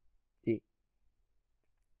 A.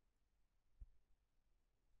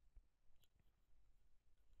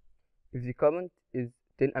 If the current is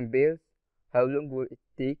 10 amperes, how long will it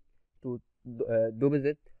take to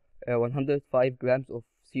deposit 105 grams of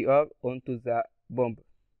Cr onto the bumper?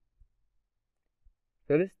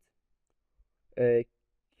 First,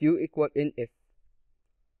 Q equal NF.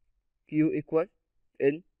 Q equal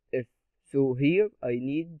NF. So here I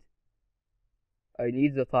need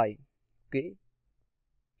the time. Okay,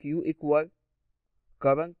 Q equal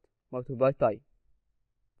current multiply time.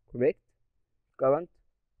 Correct? Current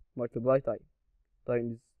multiply time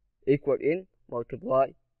times equal N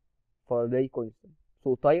multiply Faraday constant.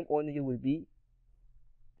 So time only will be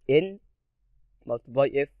N multiply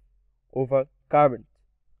F over current.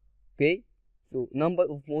 Okay, so number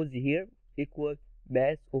of moles here equal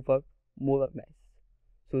mass over molar mass.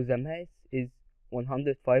 So the mass is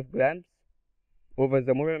 105 grams over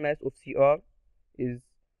the molar mass of Cr is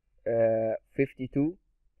 52,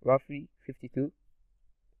 roughly 52,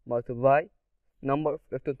 multiply number of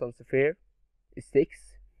electron transfer is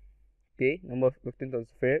 6. Okay, number of electron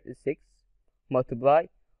transfer is 6, multiply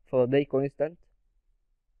Faraday constant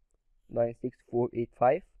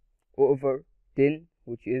 96485 over 10,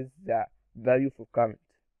 which is the value for current,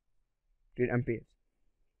 10 amperes.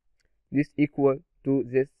 this equal to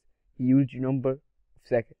this huge number of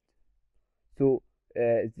seconds. So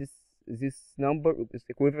this number is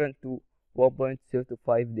equivalent to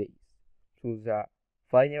 1.35 days. So the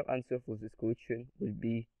final answer for this question will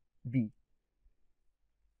be B.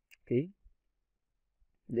 Okay.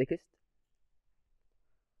 Next,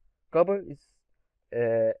 copper is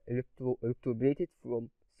electroplated from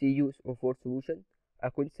CuSO4 solution. A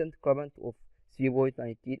constant current of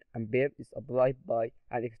 3.19 ampere is applied by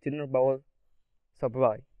an external power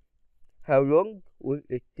supply. How long will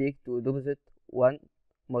it take to deposit 1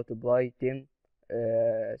 multiply 10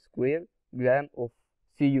 square gram of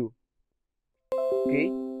Cu? Okay.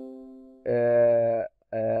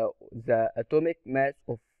 The atomic mass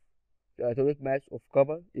of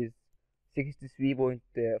copper is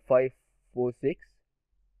 63.546.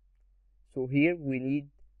 So here we need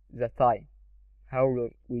the time. How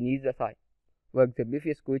long? We need the time. Like the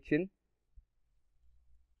previous question,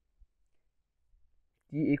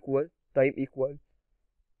 time equal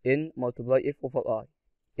n multiply f over I.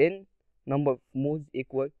 N, number of moles,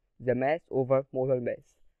 equal the mass over molar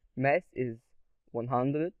mass. Mass is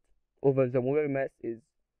 100 over the molar mass is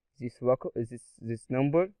this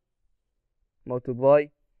number, multiply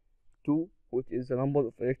 2, which is the number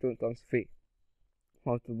of electron transfer,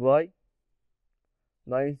 multiply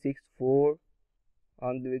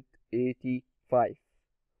 96485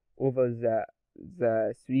 over the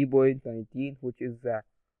 3.19, which is the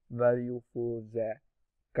value for the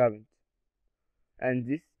current, and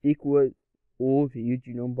this equals all the huge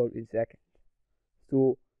number in seconds.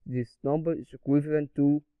 So this number is equivalent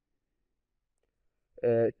to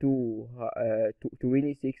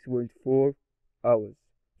 26.4 hours.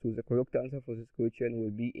 So the correct answer for this question will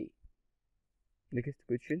be A. Next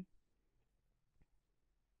question.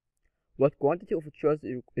 What quantity of charge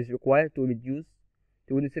is required to reduce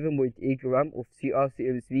 27.8 gram of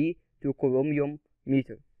CrCl3 to chromium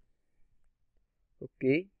meter?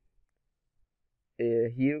 Okay.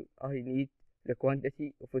 Here I need the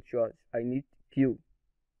quantity of a charge. I need Q.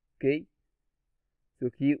 Okay. So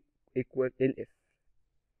Q equal NF.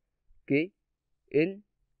 Okay. N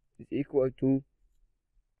is equal to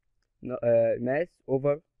mass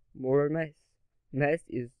over molar mass. Mass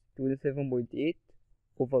is 27.8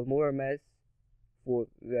 over molar mass for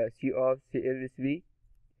the CrCl3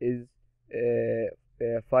 is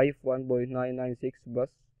 51.996 plus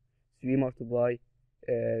 3 multiply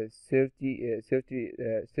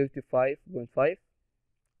 35.5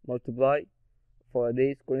 multiply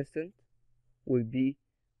Faraday's constant will be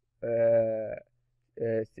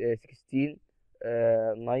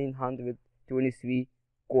 16,923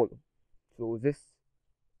 coulomb. So this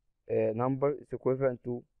number is equivalent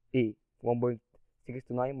to A,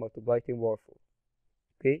 1.69 multiplied 10 power 4.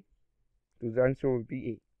 Okay, so the answer will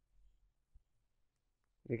be A.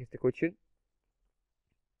 Next question.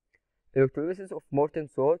 Electrolysis of molten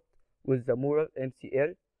salt with the molar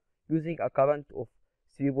MCl using a current of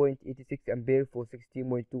 3.86 ampere for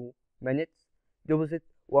 16.2 minutes. Deposit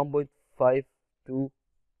 1.52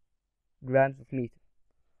 grams of meter.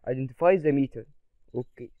 Identify the meter.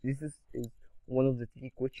 Okay, this is one of the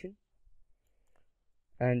tricky questions.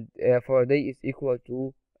 And Faraday is equal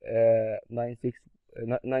to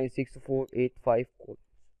 96485 coulombs.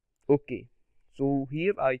 Okay, so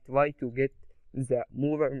here I try to get the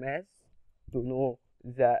molar mass to know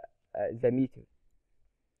the meter.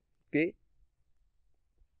 Okay,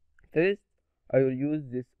 first I will use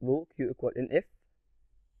this law Q equal NF.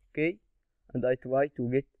 Okay, and I try to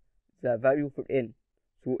get the value for N.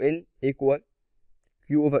 So N equal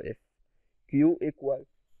Q over F. Q equal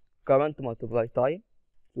current multiply time.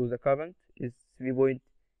 So the current is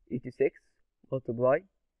 3.86 multiply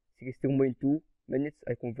 16.2 minutes.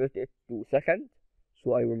 I convert it to seconds,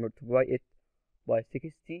 so I will multiply it by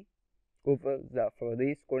 60 over the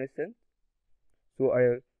Faraday's constant. So I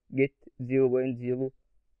will get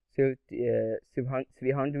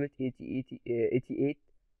 0.0388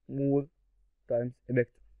 mole times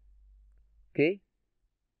electron. Okay,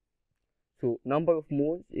 so number of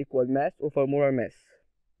moles equal mass over molar mass.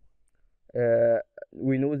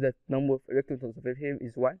 We know that number of electrons transferred here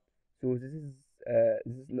is 1, so this is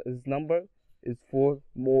this number is for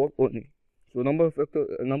mole only. So number of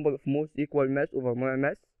moles equal mass over molar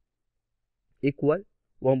mass equal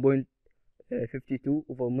 1.52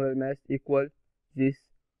 over molar mass equal this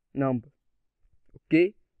number.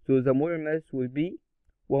 Okay, so the molar mass will be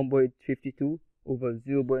 1.52 over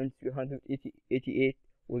 0.388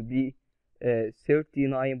 will be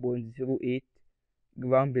 39.08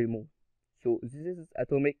 gram per mole. So this is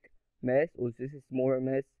atomic mass, or this is molar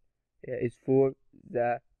mass, is for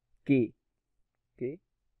the K. Okay,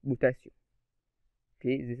 potassium.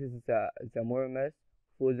 Okay, this is the molar mass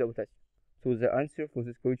for the potassium. So the answer for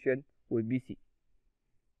this question will be C.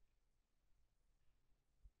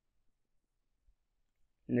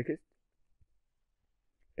 Next,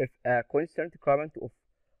 if a constant current of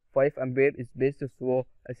 5 ampere is passed through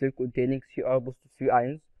a cell containing Cr positive 3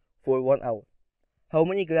 ions for 1 hour, how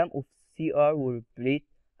many grams of Cr will bleed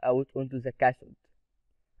out onto the cathode?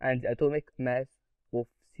 And the atomic mass of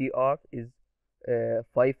Cr is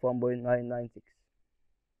 51.996.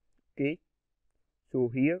 Okay, so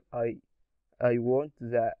here I want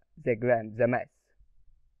the gram, the mass.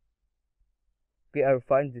 Okay, I'll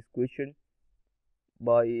find this question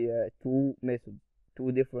by two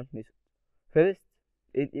different methods. First,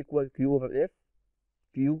 N equal Q over F.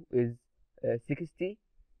 Q is 60.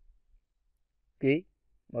 Okay,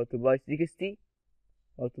 multiply 60,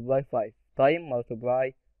 multiply 5, time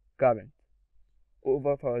multiply current,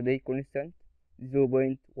 over Faraday constant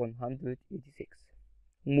 0.186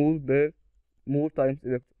 mole per mole times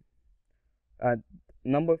electron, and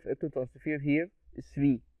number of electron transfer here is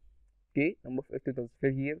 3. Okay, number of electron transfer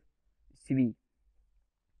here is 3.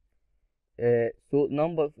 So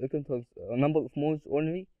number of number of moles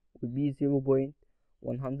only would be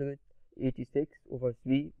 0.186 over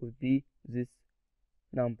 3 would be this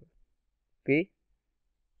number. Okay,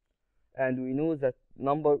 and we know that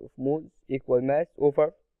number of moles equal mass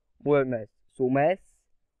over molar mass. So mass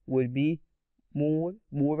will be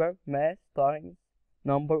molar mass times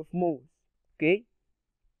number of moles. Okay,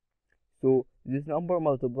 so this number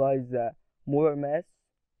multiplies the molar mass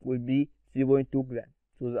will be 3.2 grams.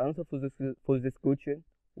 So the answer for this question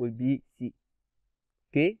will be C.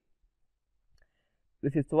 Okay,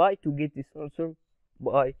 let's try to get this answer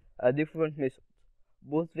by a different method.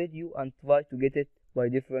 Both video and try to get it by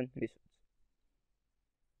different methods.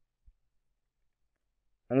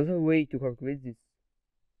 Another way to calculate this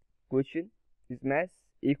question is mass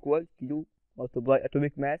equal Q multiply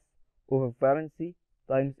atomic mass over valency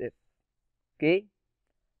times F. Okay,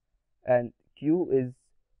 and Q is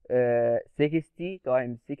 60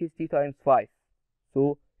 times 60 times 5,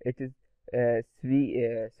 so it is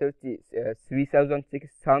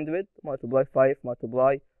 3600 multiply 5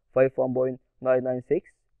 multiply 51.996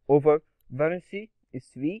 over valency is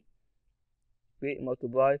 3. We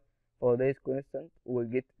multiply Faraday's constant, will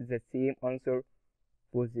get the same answer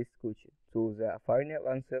for this question. So the final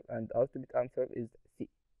answer and ultimate answer is C.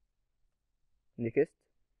 Next,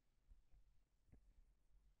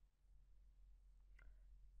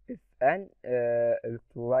 if an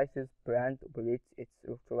electrolysis plant operates its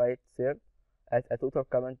electrolyte cell at a total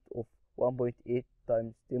current of 1.8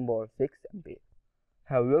 times 10 power 6 ampere,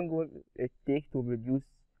 how long will it take to produce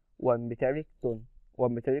 1 metric ton?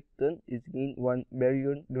 1 metric ton is mean 1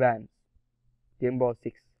 million grams 10 power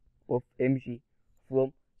 6 of Mg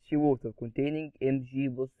from seawater containing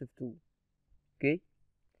Mg positive 2. Okay,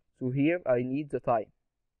 so here I need the time.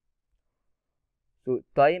 So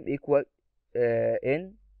time equal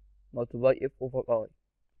N multiply F over I.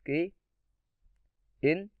 Okay,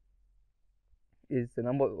 N is the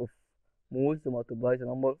number of moles multiply the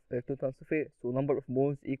number of electron transfer. So number of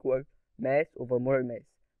moles equal mass over molar mass.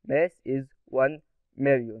 Mass is 1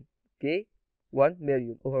 million. Okay, 1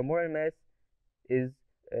 million over molar mass is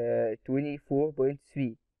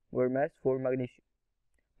 24.3 molar mass for magnesium.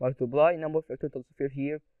 Multiply number of electron transfer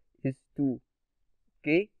here is 2.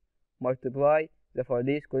 Okay, multiply the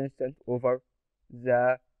Faraday's constant over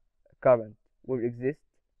the current will exist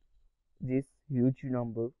this huge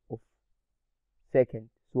number of seconds.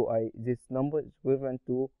 So this number is equivalent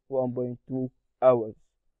to 1.2 hours.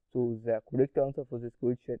 So the correct answer for this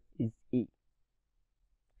question is E.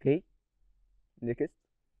 Okay, next.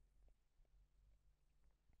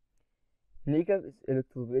 Nickel is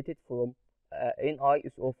electrolyted from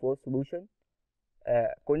NiSO4 solution.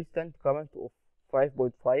 Constant current of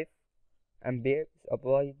 5.5 ampere is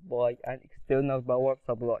applied by an external power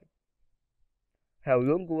supply. How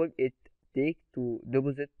long will it take to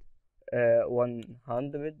deposit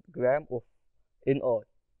 100 grams of Ni?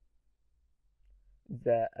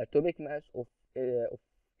 The atomic mass of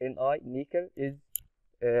Ni nickel is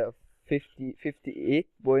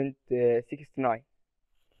 58.69.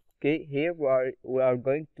 Okay, here we are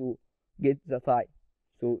going to get the time.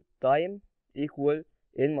 So time equal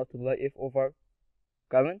N multiply F over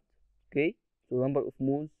current. Okay, so number of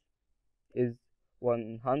moles is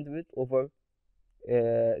 100 over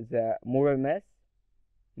the molar mass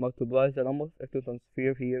multiply the number of electron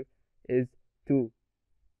transfer here is 2.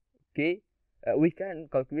 Okay, we can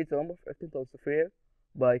calculate the number of electron transfer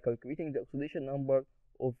by calculating the oxidation number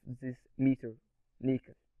of this meter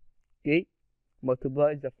nickel. Okay,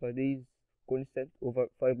 multiply the Faraday's constant over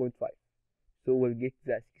 5.5. So we'll get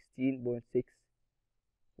the 16.6.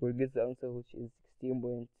 We'll get the answer, which is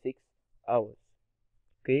 16.6 hours.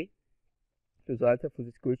 Okay, so the answer for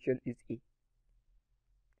this question is A.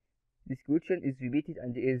 This question is repeated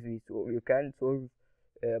and easy, so you can solve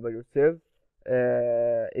by yourself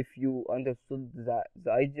if you understood the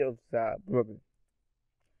idea of the problem.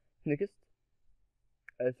 Next,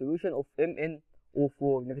 a solution of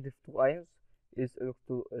MnO4 negative 2 ions is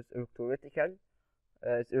electrolytically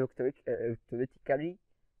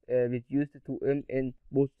reduced to Mn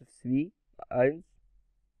positive 3 ions.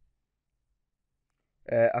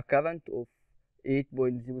 A current of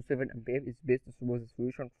 8.07 ampere is based on the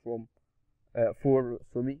solution from for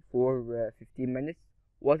 15 minutes.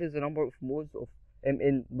 What is the number of moles of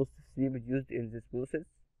Mn positive 3 reduced in this process?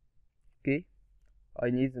 Okay, I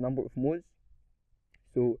need the number of moles.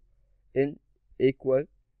 So N equal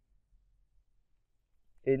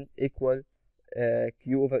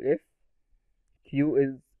Q over F. Q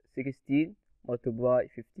is 16 multiply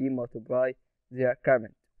 15 multiply the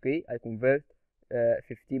current. Okay, I convert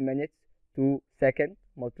 15 minutes to second,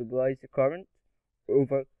 multiply the current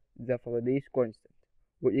over the Faraday's constant,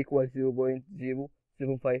 will equal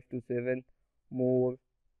 0.07527 more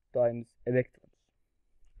times electrons.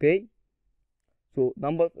 Okay, so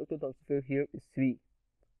number of electron transfer here is 3.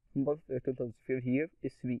 Number of electron transfer here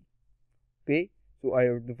is 3. Okay, so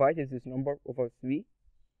I divided this number over 3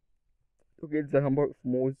 to get the number of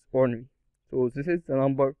moles only. So this is the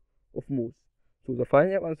number of moles. So the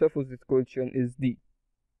final answer for this question is D.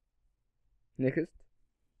 Next,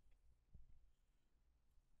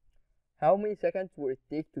 how many seconds will it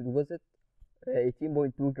take to deposit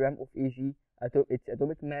 18.2 gram of Ag at its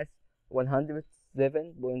atomic mass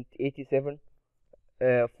 107.87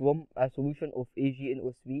 from a solution of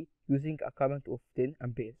AgNO3 using a current of 10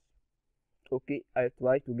 amperes? Okay, I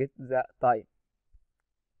try to get the time.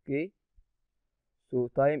 Okay, so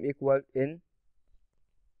time equal N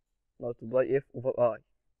multiply F over I.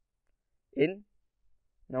 N,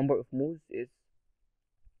 number of moles, is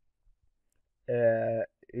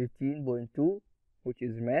 18.2, which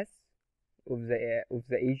is mass of the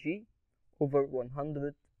Ag, over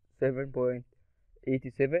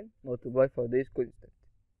 107.87 multiply Faraday's constant,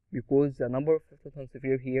 because the number of electron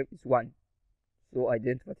transfer here is 1, so I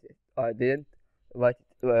didn't write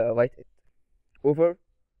it over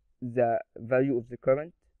the value of the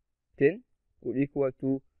current 10 will equal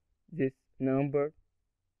to this number,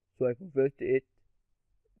 so I convert it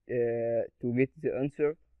to get the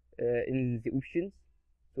answer in the options.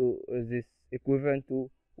 So this equivalent to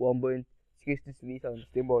 1.63 times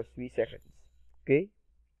 10 power 3 seconds. Okay,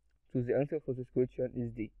 so the answer for this question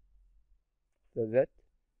is D. So that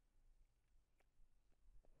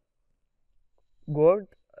gold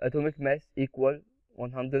atomic mass equal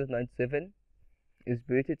 197 is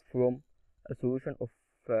created from a solution of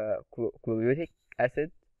chloruric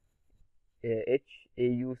acid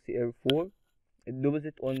HAuCl4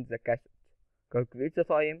 deposit on the cathode. Calculate the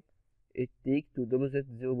time it takes to deposit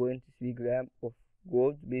 0.3 gram of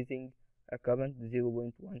gold using a current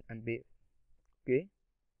 0.1 ampere. Okay,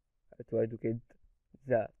 I try to get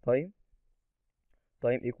the time.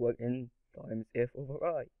 Time equal N times F over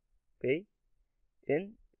I. Okay,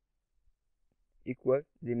 N equal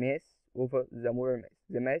the mass over the molar mass.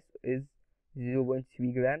 The mass is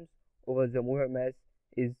 0.3 grams over the molar mass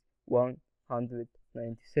is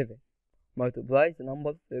 197. Multiply the number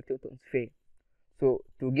of electron transfer. So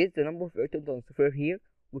to get the number of electron transfer here,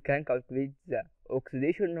 we can calculate the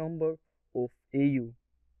oxidation number of Au.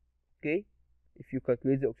 Okay, if you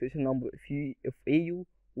calculate the oxidation number of Au, we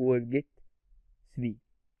will get 3.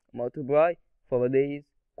 Multiply Faraday's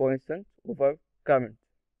constant over current,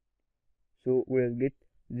 so we'll get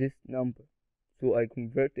this number. So I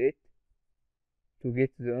convert it to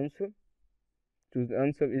get the answer. So the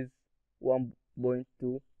answer is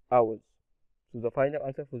 1.2 hours. So the final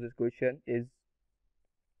answer for this question is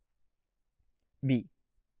B.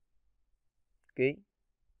 Okay,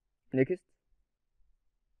 next,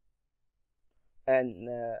 and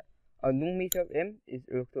unknown meter M is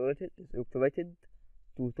electrolyted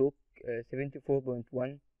to talk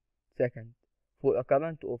 74.1 seconds for a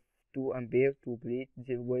current of 2 ampere to plate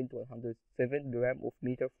 0.107 gram of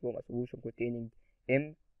meter from a solution containing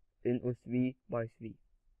MnO3 by 3.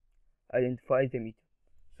 Identify the meter.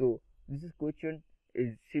 So this question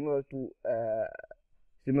is similar to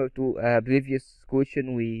previous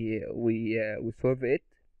question we solved it.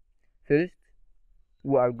 First,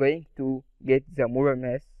 we are going to get the molar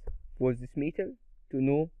mass for this meter to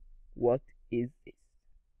know what is this.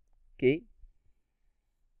 Okay,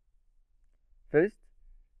 first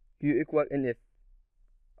Q equal NF.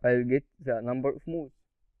 I'll get the number of moles,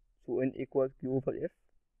 So N equals Q over F.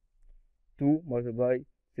 2 multiply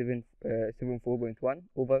 74.1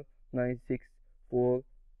 over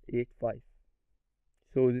 96485.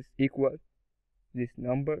 So this equals this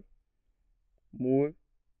number more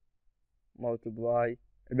multiply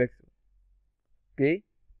electron. Okay,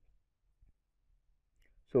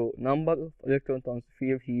 so number of electron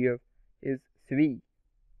transfer here is 3.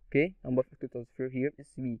 Okay, number of electron transfer here is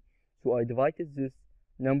 3. So I divided this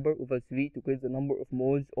number over 3 to get the number of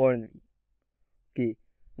moles ordinary. Okay,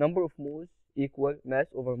 number of moles equal mass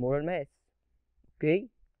over molar mass. Okay,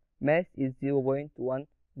 mass is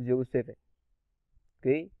 0.107.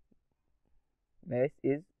 Okay, mass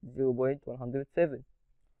is 0.107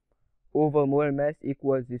 over molar mass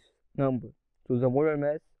equals this number. So the molar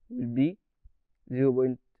mass will be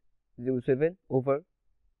 0.07 over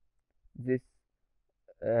this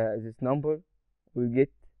this number. We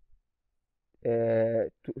get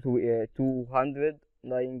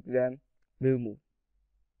 209 gram per mole.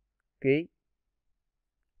 Okay,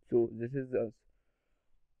 so this is the answer.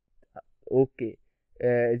 Okay,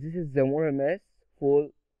 this is the molar mass for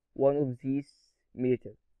one of these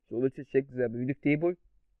meters. So let's check the periodic table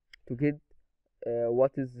to get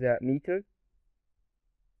what is the meter.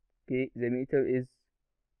 Okay, the meter is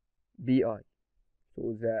BI,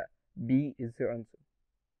 so the B is the answer.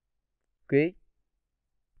 Okay,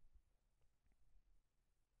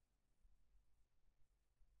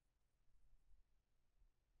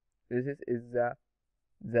 this is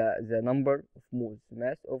the number of moles,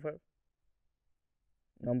 mass over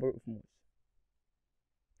number of moles.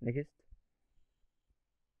 Next,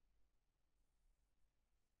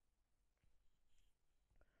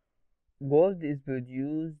 gold is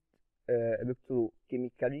produced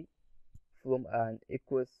electrochemically from an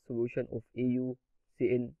aqueous solution of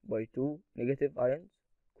AuCN by 2 negative ions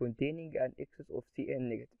containing an excess of Cn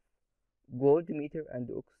negative. Gold, meter, and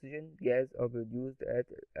oxygen gas are produced at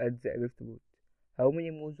the electrode. How many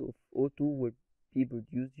moles of O2 will be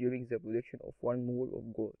produced during the production of 1 mole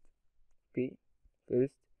of gold? Okay,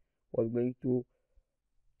 first we're going to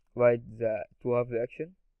write the 2-half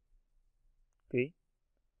reaction. Okay,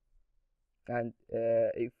 and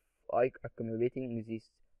if I accumulating these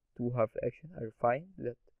 2-half reaction, I find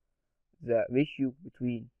that the ratio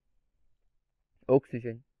between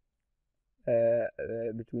oxygen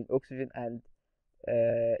and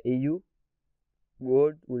Au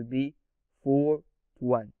gold will be 4 to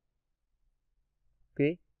 1.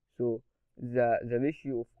 Okay, so the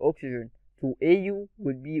ratio of oxygen to Au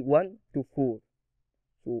will be 1 to 4.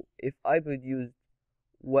 So if I produce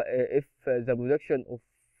if the production of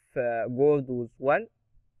gold was 1,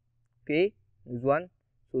 okay, is 1,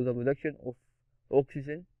 so the production of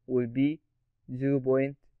oxygen will be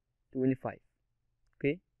 0.25.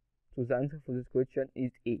 Okay, so the answer for this question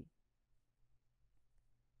is A.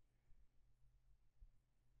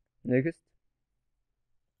 Next,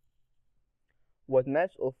 what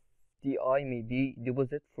mass of Ti may be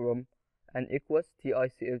deposited from an aqueous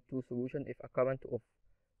TiCl2 solution if a current of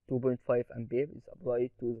 2.5 ampere is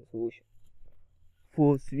applied to the solution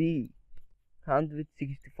for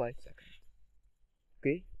 365 seconds.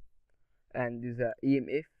 Okay, and the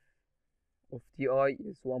EMF of Ti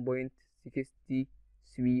is 1.63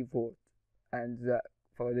 volt, and the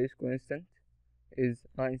Faraday's constant is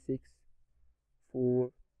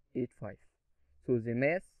 96485. So the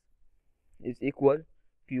mass is equal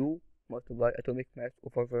Q multiply atomic mass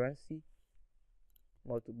over valency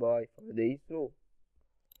multiply Faraday's law.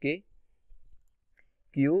 Okay,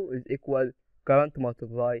 Q is equal current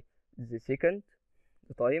multiply the second,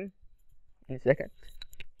 the time in second.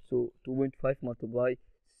 So 2.5 multiply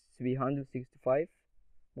 365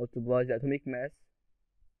 multiply the atomic mass.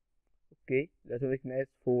 Okay, the atomic mass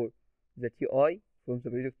for the Ti from the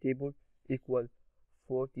periodic table equal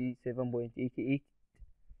 47.88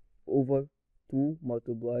 over 2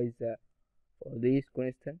 multiply the Faraday's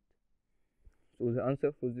constant. So the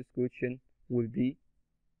answer for this question will be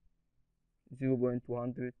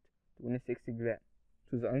 0.226 gram.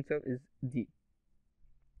 So the answer is D.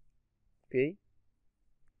 Okay,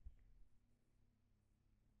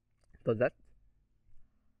 so that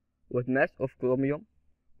what mass of chromium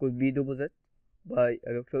could be deposited by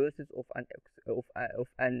electrolysis of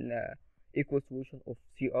an aqueous solution of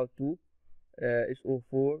Cr2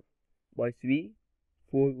 SO4 by 3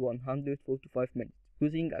 for 145 minutes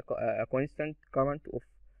using a constant current of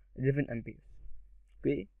 11 amperes.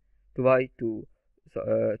 Okay, try to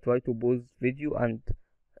pause video and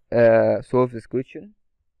solve this question.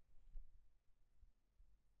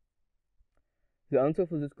 The answer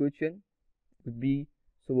for this question would be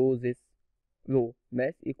through this law: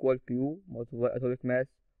 mass equal Q multiply atomic mass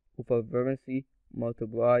over valency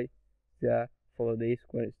multiply the Faraday's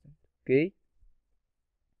constant. Okay,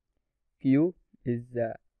 Q is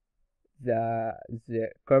the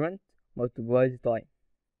current multiply the time.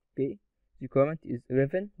 Okay, the current is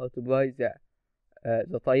 11, multiply the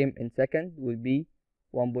time in second will be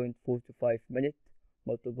 1.45 minutes,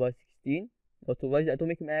 multiply 16, multiply the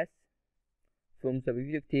atomic mass from the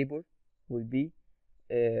periodic table will be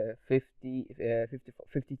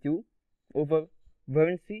 52 over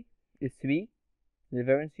valency is 3, the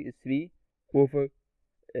valency is 3 over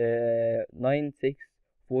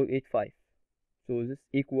 96485, so this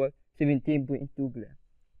equal 17.2 gram.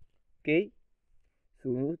 Okay, so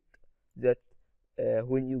note that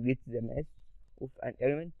when you get the mass of an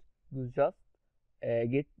element, you just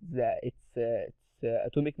get its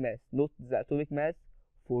atomic mass, not the atomic mass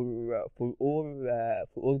for all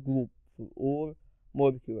group, for all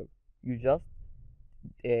molecule. You just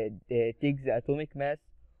take the atomic mass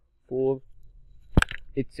for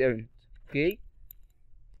its element. Okay,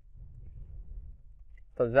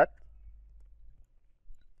 so that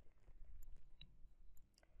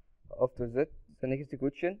after that, the next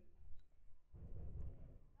question: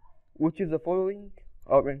 which of the following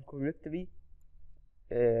are incorrectly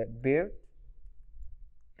paired?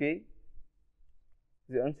 Okay,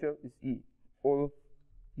 the answer is E. All of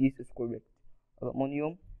these is correct.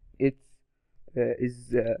 Aluminum is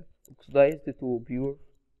oxidized to pure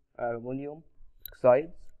aluminum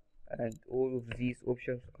oxides, and all of these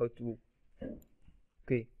options are true.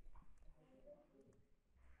 Okay,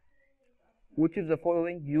 which of the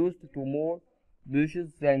following used to more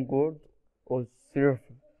precious than gold or silver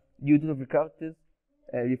due to the difficulties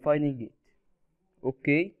refining it?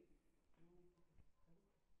 Okay,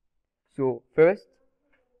 so first,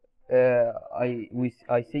 I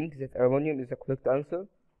think that aluminum is the correct answer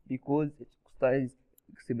because it oxidizes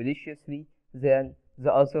expeditiously than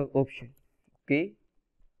the other option. Okay,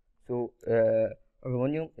 so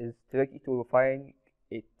aluminum is tricky to refine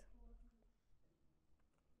it.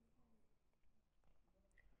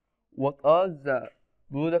 What are the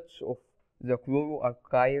products of the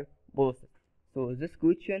chloroalkyl process? So this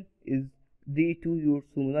question is due to your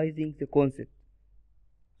summarizing the concept.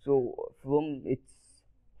 So from its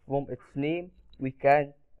name, we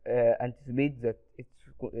can anticipate that it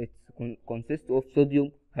consists of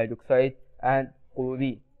sodium hydroxide and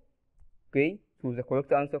chlorine. Okay, so the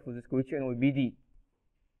correct answer for this question will be D.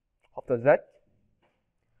 After that,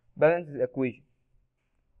 balance the equation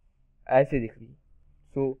acidically.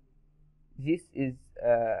 So this is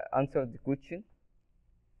answer the question.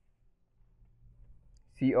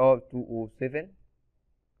 Cr2O7,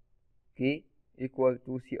 okay, equal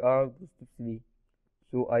to Cr positive 3.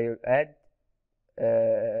 So I will add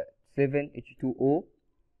 7H2O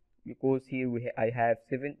because here I have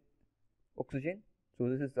 7 oxygen. So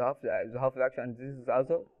this is the half reaction, and this is the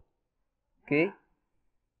other. Okay.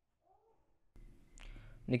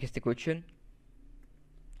 Next question.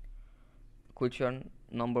 Question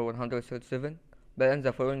number 137. Balance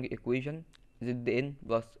the following equation: Zn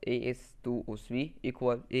plus As2O3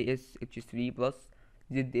 equal AsH3 plus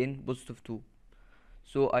Zn positive 2.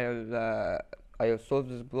 So I'll solve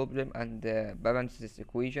this problem and balance this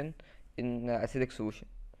equation in acidic solution.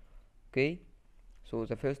 Okay, so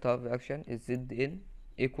the first half reaction is Zn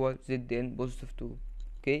equal Zn positive 2.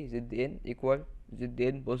 Okay, Zn equal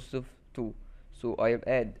Zn positive 2. So I'll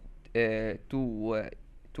add two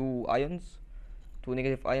ions, two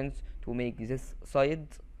negative ions, to make this side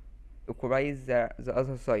equalize the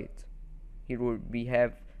other side. Here we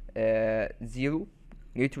have 0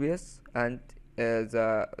 nucleus, and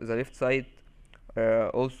the left side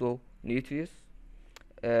also nucleus.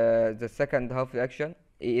 The second half reaction,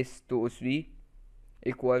 As2O3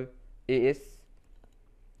 equal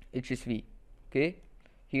AsH3. Okay,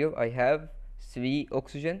 here I have 3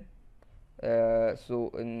 oxygen. So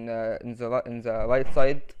in the right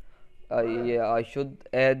side, I should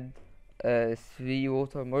add 3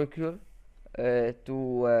 water molecule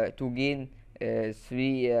to gain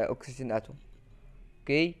 3 oxygen atom.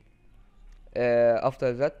 Okay,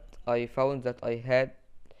 after that I found that I had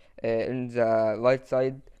in the right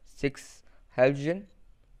side 6 halogen.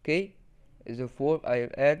 Okay, therefore I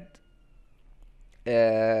add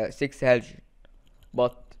 6 halogen,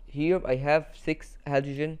 but here I have 6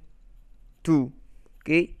 halogen 2.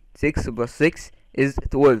 Okay, 6 plus 6 is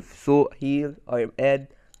 12, so here I add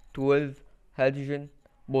 12 halogen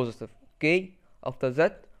positive. Okay, after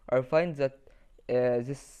that I find that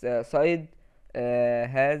this side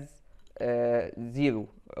has 0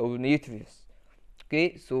 or nucleus.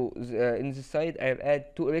 Okay, so in this side I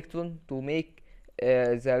add 2 electrons to make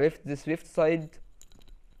this left side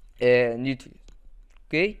nucleus.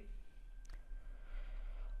 Okay,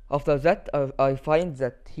 After that, I find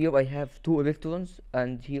that here I have 2 electrons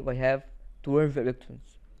and here I have 12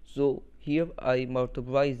 electrons. So here I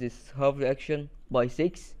multiply this half reaction by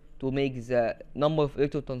 6 to make the number of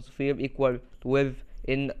electron transfer equal 12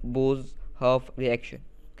 in both half reaction.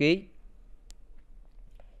 Okay.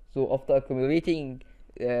 So after accumulating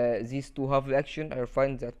these two half reaction, I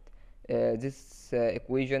find that this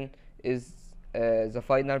equation is the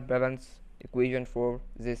final balance equation for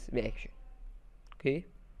this reaction. Okay.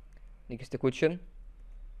 Next question.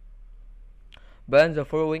 Balance the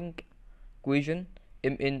following equation: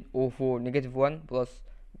 MnO4 negative 1 plus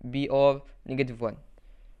Br negative 1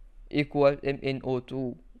 equal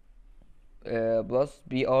MnO2 plus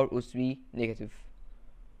BrO3 negative.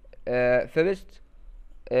 First,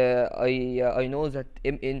 I know that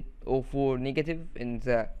MnO4 negative in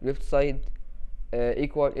the left side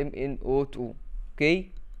equal MnO2.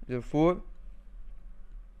 Okay, therefore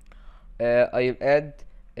I'll add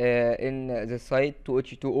in the side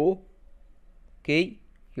 2H2O. Okay,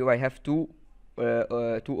 here I have two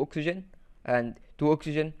oxygen and 2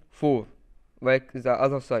 oxygen 4 like the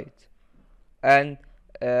other side, and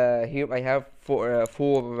here I have four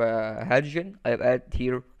hydrogen. I've added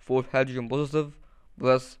here 4 hydrogen positive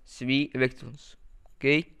plus 3 electrons.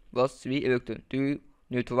 Okay, plus 3 electrons to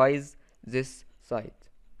neutralize this side.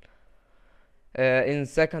 In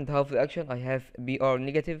second half reaction I have Br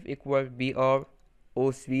negative equal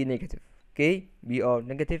BrO3 negative. Okay, Br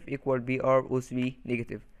negative equal BrO3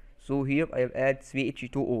 negative. So here I will add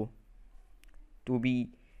 3H2O to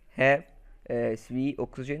be have 3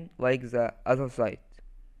 oxygen like the other side.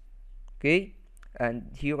 Okay, and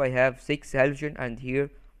here I have 6 hydrogen and here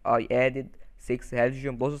I added 6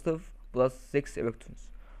 hydrogen positive plus 6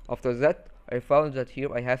 electrons. After that I found that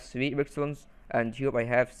here I have 3 electrons and here I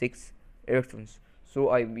have 6 electrons.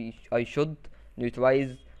 So I should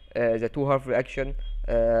neutralize the two half reaction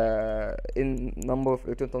in number of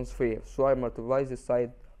electron transfer. So I multiply this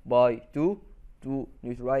side by 2 to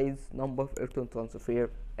neutralize number of electron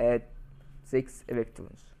transfer at 6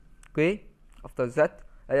 electrons. Okay, after that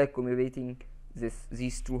I accumulating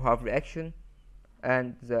these two half reaction,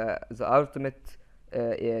 and the ultimate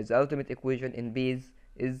equation in base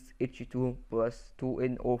is H2 plus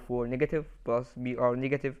 2NO4 negative plus Br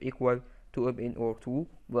negative equal 2MnO2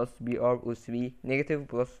 plus BrO3 negative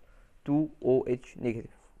plus 2OH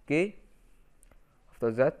negative. Okay,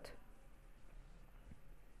 after that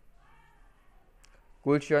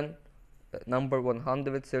question number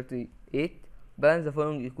 138. Balance the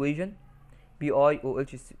following equation: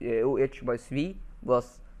 BiOH by 3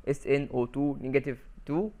 plus SnO2 negative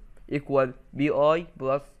 2 equal Bi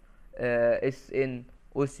plus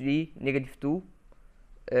SnO3 negative 2.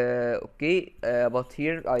 Okay, but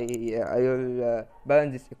here I will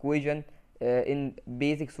balance this equation in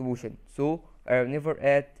basic solution, so I will never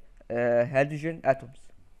add hydrogen atoms.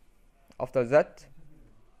 After that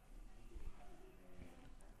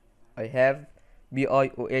I have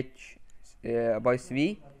BiOH by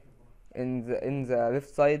 3 in the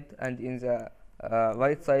left side, and in the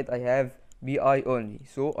right side I have Bi only,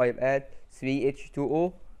 so I add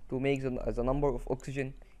 3H2O to make the number of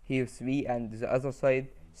oxygen here 3 and the other side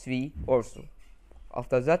 3 also.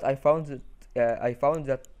 After that I found that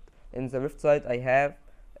in the left side I have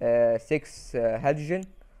 6 hydrogen,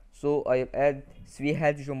 so I add 3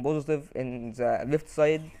 hydrogen positive in the left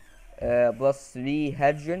side plus 3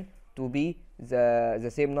 hydrogen to be the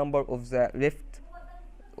same number of the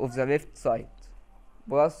left side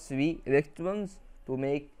plus 3 electrons to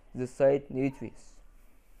make the side neutrous.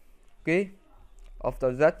 Okay,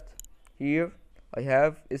 after that here I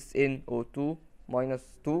have SnO2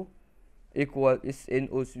 minus 2 equal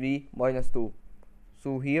SnO3 minus 2,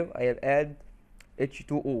 so here I have add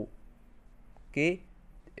H2O, okay,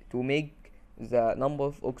 to make the number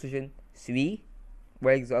of oxygen 3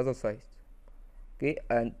 like the other side. Okay,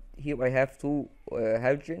 and here I have 2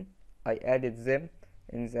 hydrogen, I added them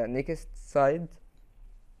in the next side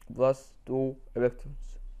plus 2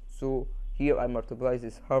 electrons, so here I multiply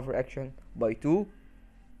this half reaction by 2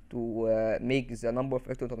 to make the number of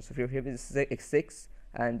electron transfer here is 6,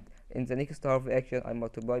 and in the next half reaction I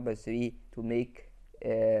multiply by 3 to make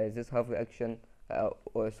this half reaction the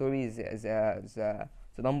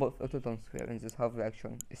number of electron transfer in this half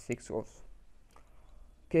reaction is 6 also.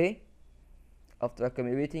 Okay, after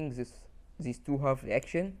accumulating these two half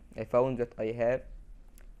reaction I found that I have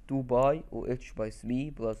 2 pi OH by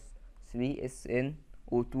 3 plus 3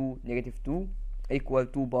 SnO2 negative 2 equal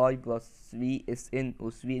 2 pi plus 3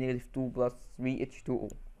 SnO3 negative 2 plus 3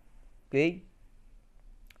 H2O. Okay,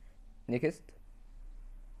 next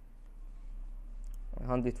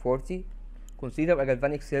 140 Consider a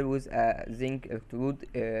galvanic cell with a zinc electrode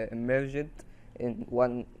immersed in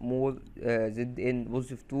one more Zn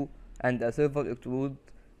positive 2 and a silver electrode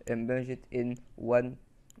immersed in one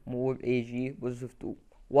more Ag positive 2.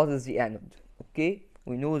 What is the anode? Okay,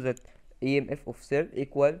 we know that EMF of cell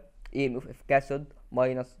equal EMF of cathode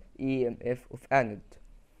minus EMF of anode.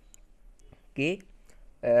 Okay,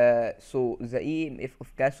 so the EMF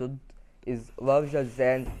of cathode is larger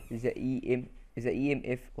than the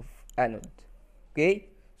EMF of anode. Okay,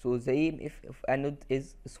 so the EMF of anode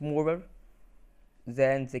is smaller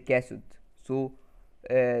than the cathode, so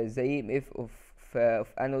the EMF of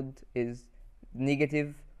anode is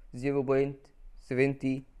negative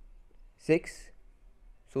 0.76,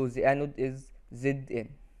 so the anode is Zn.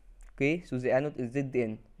 Okay, so the anode is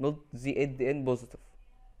Zn, not Zn positive.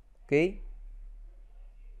 Okay,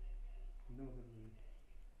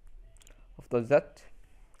 after that,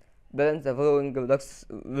 balance the following redox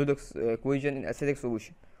equation in acidic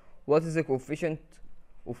solution. What is the coefficient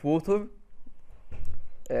of water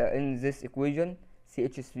in this equation?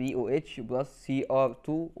 CH3OH plus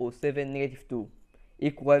Cr2O7 negative 2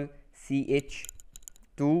 equal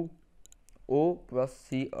CH2O plus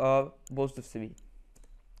Cr positive 3.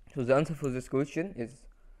 So the answer for this question is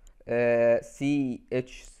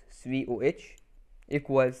CH3OH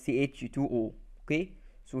equals CH2O. Okay,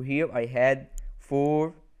 so here I had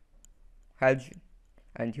 4 hydrogen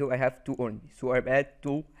and here I have 2 only, so I add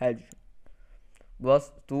 2 hydrogen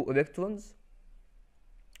plus 2 electrons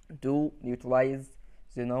to neutralize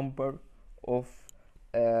the number of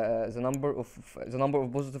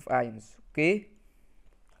positive ions. Okay,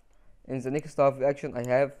 in the next half reaction I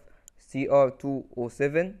have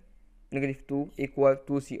Cr2O7 negative 2 equal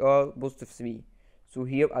to Cr positive 3, so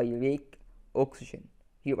here I make oxygen.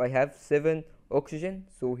 Here I have 7 oxygen,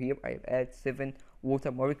 so here I add 7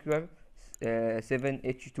 water molecular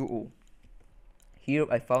 7H2O. Here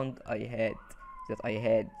I found I had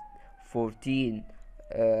 14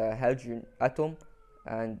 hydrogen atom,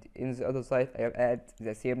 and in the other side I add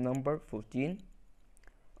the same number 14.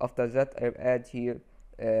 After that I add here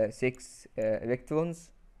 6 electrons.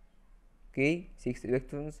 Okay, 6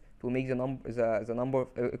 electrons to make the number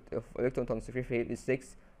of electron transfer here is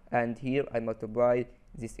 6, and here I multiply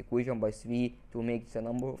this equation by 3 to make the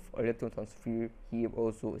number of electron transfer here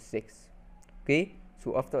also is 6. Okay,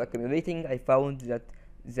 so after accumulating I found that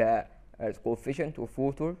the coefficient of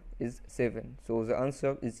water is 7, so the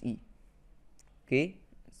answer is E. Okay,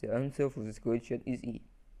 the answer for this question is E.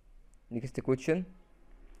 Next question,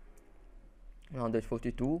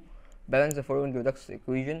 142. Balance the following redox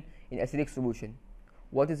equation in acidic solution.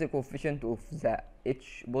 What is the coefficient of the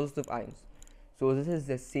H positive ions? So this is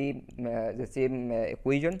the same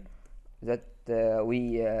equation that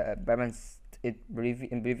we balanced it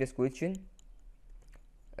in previous question,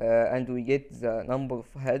 and we get the number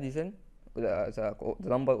of hydrogen.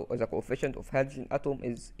 The coefficient of hydrogen atom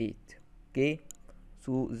is 8. Okay,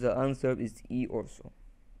 so the answer is E also.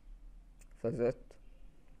 For that,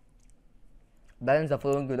 balance the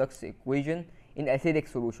following redox equation in acidic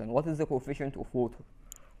solution. What is the coefficient of water?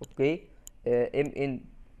 Okay,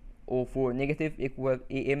 MnO4 negative equal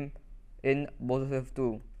AmN positive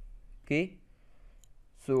 2. Okay,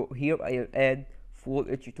 so here I'll add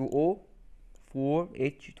 4H2O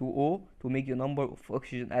to make the number of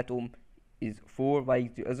oxygen atom is 4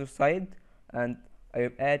 like the other side, and I'll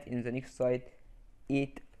add in the next side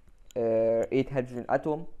 8 hydrogen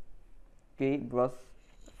atom. Okay, plus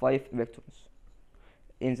 5 electrons.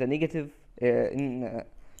 In the negative in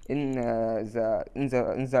the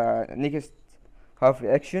next half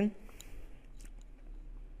reaction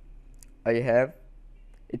I have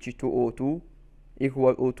H2O2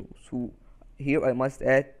 equal O2, so here I must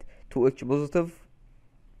add 2H positive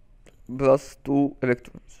plus 2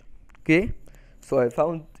 electrons. Okay, so I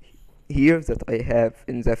found here that I have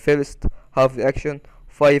in the first half reaction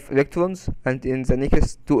 5 electrons and in the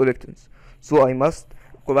next 2 electrons, so I must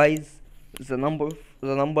equalize the number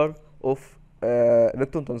of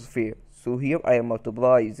electron transfer. So here I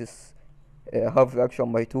multiply this half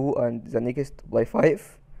reaction by 2 and the next by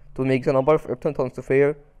 5 to make the number of electron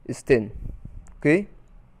transfer is 10. Okay,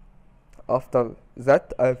 after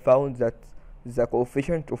that I found that the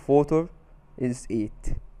coefficient of water is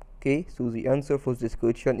 8. Okay, so the answer for this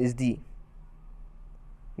question is D.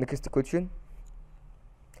 Next question,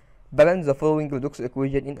 balance the following redox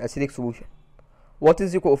equation in acidic solution. What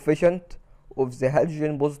is the coefficient of the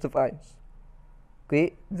hydrogen positive ions?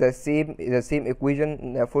 Okay, the same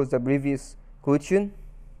equation for the previous question,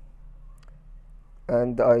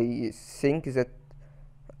 and I think that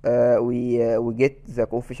we get the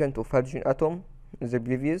coefficient of hydrogen atom in the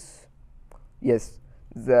previous. Yes,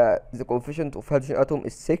 the coefficient of hydrogen atom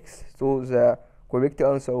is 6, so the correct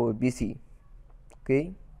answer will be C.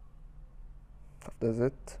 Okay, after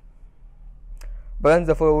that, balance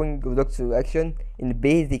the following redox reaction in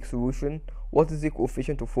basic solution. What is the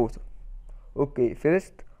coefficient of water? Okay,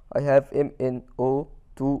 first I have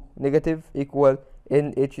MnO2 negative equal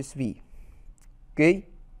NH3. Okay,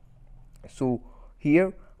 so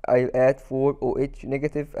here I'll add 4OH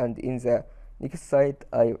negative, and in the next side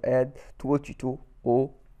I'll add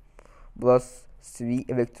 2H2O plus 3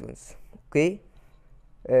 electrons. Okay,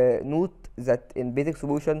 note that in basic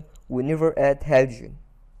solution we never add hydrogen,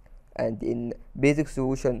 and in basic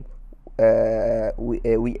solution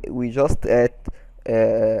we just add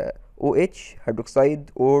OH hydroxide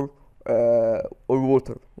or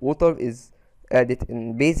water. Water is added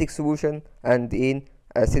in basic solution and in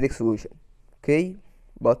acidic solution. Okay,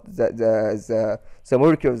 but the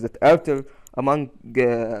molecules that alter among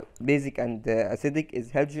basic and acidic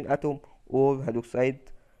is hydrogen atom or hydroxide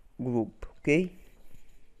group. Okay,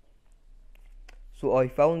 so I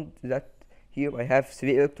found that here I have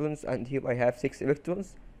 3 electrons and here I have 6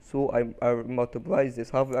 electrons, so I multiply this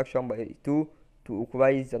half reaction by 2 to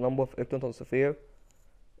equalize the number of electrons on the sphere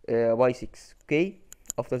by 6. Okay,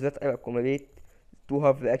 after that I accumulate 2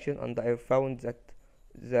 half reaction and I found that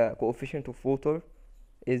the coefficient of water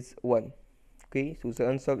is 1. Okay, so the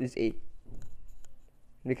answer is A.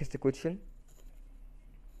 Next question.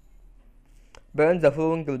 Balance the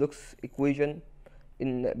following redox equation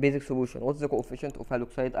in basic solution. What's the coefficient of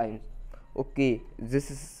hydroxide ions? Okay,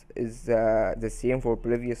 this is the same for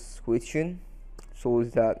previous question, so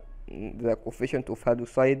the coefficient of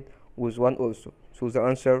hydroxide was 1 also, so the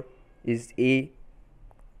answer is A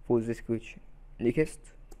for this question. Next,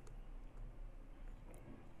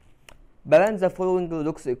 balance the following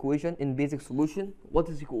redox equation in basic solution. What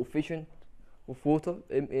is the coefficient of water?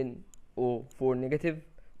 MnO4 negative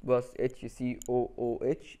plus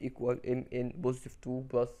HCOOH equal Mn positive 2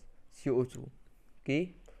 plus CO2.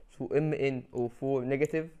 Okay, so MnO4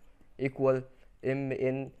 negative equal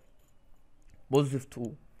Mn positive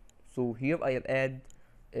 2. So here I'll add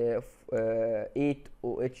 8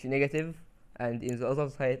 OH negative, and in the other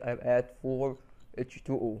side I'll add 4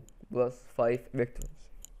 H2O plus 5 electrons.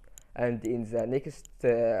 And in the next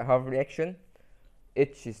half reaction,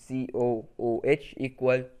 HCOOH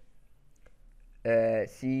equal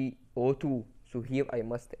CO2. So here I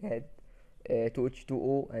must add 2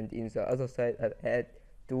 H2O, and in the other side I'll add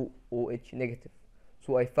 2 OH negative.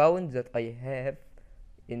 So I found that I have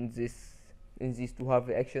in these two half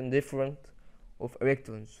reaction different of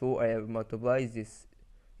electrons, so I have multiplied this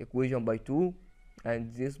equation by 2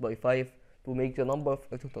 and this by 5 to make the number of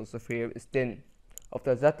electrons on the sphere is 10.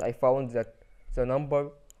 After that I found that the number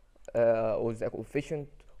or the coefficient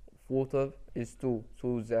of water is 2,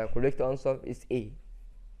 so the correct answer is A.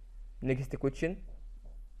 Next question.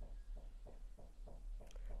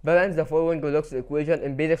 Balance the following redox equation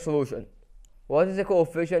in basic solution. What is the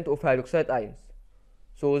coefficient of hydroxide ions?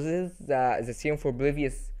 So this is the same for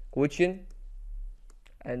previous question,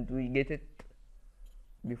 and we get it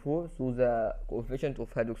before, so the coefficient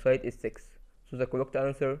of hydroxide is 6, so the correct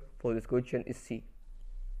answer for this question is C.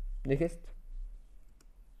 Next,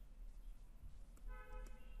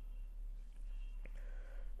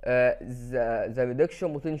 the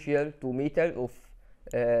reduction potential to metal of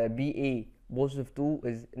Ba positive 2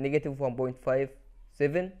 is negative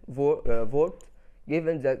 1.57 volt,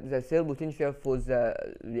 given that the cell potential for the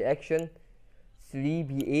reaction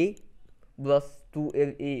 3Ba plus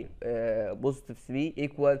 2La positive 3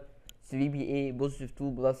 equal 3Ba positive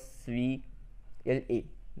 2 plus 3La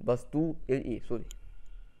plus 2La, sorry,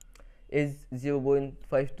 is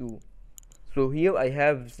 0.52. So here I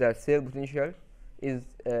have the cell potential is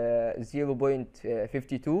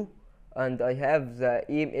 0.52, and I have the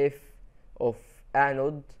EMF of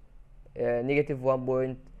anode negative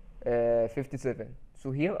 1.57.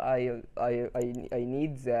 So here I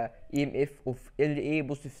need the EMF of La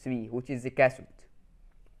positive 3, which is the cathode.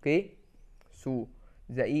 Okay, so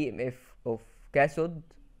the EMF of cathode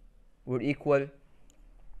will equal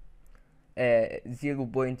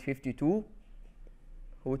 0.52,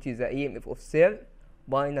 which is the EMF of cell,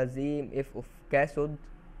 minus the EMF of cathode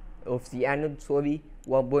of the anode, sorry,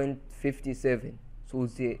 1.57. So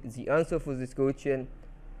the answer for this question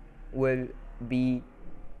will be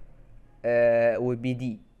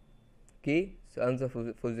D. Okay, the answer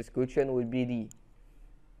for this question will be D.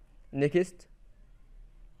 Next,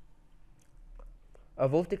 a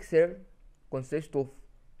voltaic cell consists of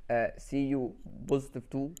Cu positive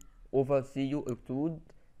 2 over Cu electrode,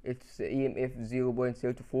 its EMF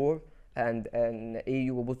 0.34, and an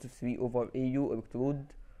Au positive 3 over Au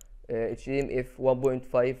electrode, HEMF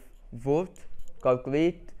 1.5 volt.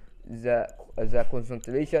 Calculate the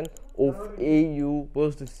concentration of AU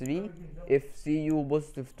positive 3 if CU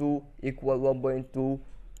positive 2 equal 1.2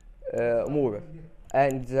 molar,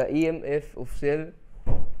 and the EMF of cell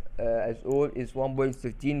as all is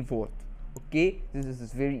 1.13 volt. Okay, this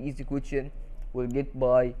is a very easy question. We'll get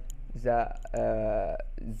by the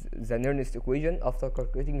nearest equation after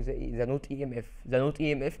calculating the node EMF. The node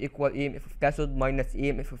EMF equal EMF of cathode minus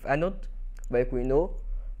EMF of anode. Like we know,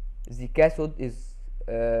 the cathode is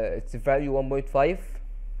its value 1.5.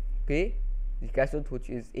 Okay, the cathode, which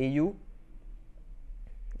is AU,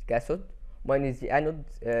 cathode, minus the anode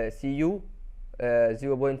CU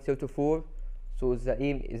 0.34. So the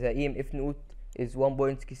EMF node is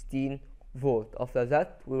 1.16 volt. After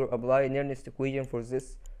that, we will apply nearest equation for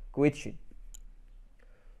this question.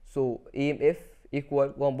 So EMF equal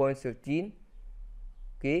 1.13,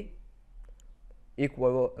 okay,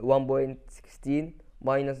 equal 1.16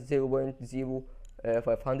 minus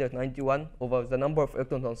 0.0591 over the number of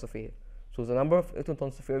electron transfer. So the number of electron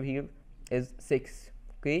transfer here is 6.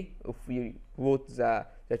 Okay, if we wrote the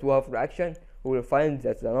 2-half reaction, we will find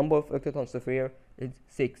that the number of electron transfer is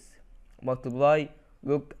 6. Multiply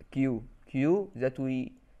log Q that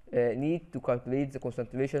we need to calculate the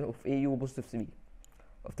concentration of AU positive 3.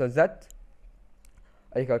 After that,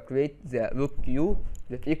 I calculate the log Q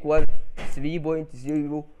that equal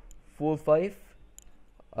 3.045.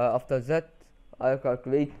 After that, I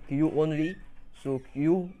calculate Q only, so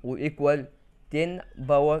Q will equal 10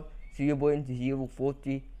 power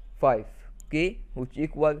 0.045, okay, which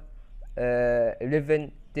equal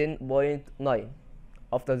 1110.9.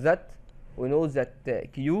 After that, we know that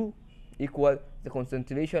Q equal the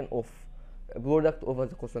concentration of product over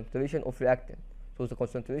the concentration of reactant. So the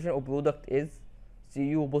concentration of product is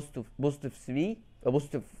Cu positive 3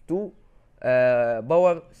 positive 2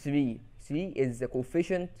 power 3. 3 is the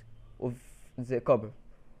coefficient of the copper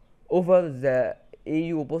over the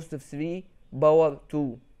AU positive 3 power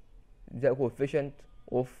 2, the coefficient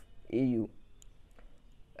of AU.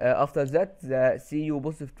 After that, the Cu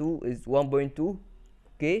positive 2 is 1.2,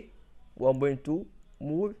 okay, 1.2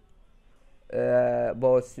 mole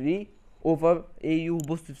power 3 over AU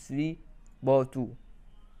positive 3 power 2.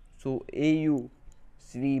 So AU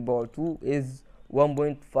 3 power 2 is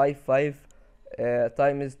 1.55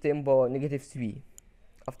 times 10 power negative 3.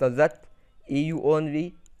 After that, AU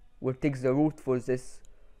only will take the root for this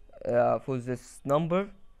number.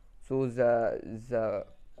 So the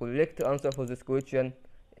correct answer for this question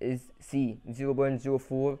is C,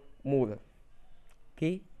 0.04 molar.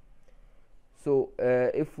 Okay, so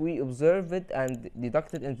if we observe it and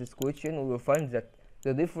deduct it in this question, we will find that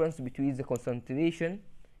the difference between the concentration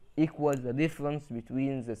equals the difference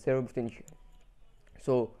between the zero potential.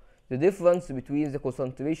 So the difference between the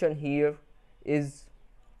concentration here is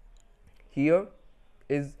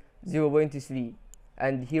 0.3,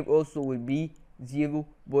 and here also will be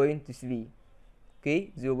 0.3.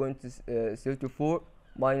 Okay, 0.34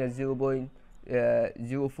 minus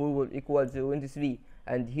 0.04 will equal 0.3,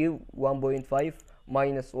 and here 1.5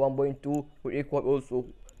 minus 1.2 will equal also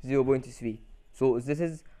 0.3. So this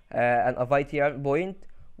is an vital point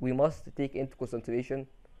we must take into consideration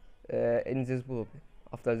in this problem.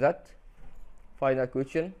 After that, final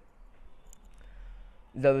question.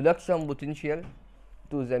 The reduction potential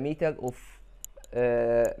to the metal of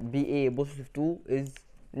Ba positive 2 is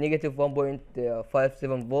negative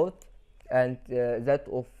 1.57 volt, and that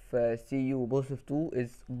of Cu positive 2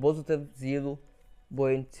 is positive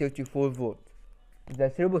 0.34 volt. The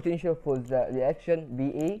zero potential for the reaction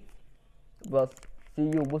Ba plus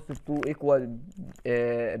Cu positive 2 equal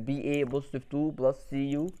Ba positive 2 plus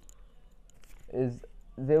Cu is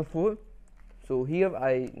therefore. So here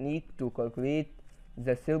I need to calculate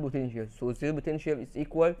the cell potential. So cell potential is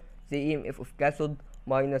equal the EMF of cathode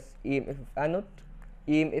minus EMF of anode.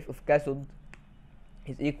 EMF of cathode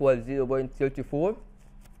is equal 0.34,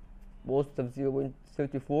 positive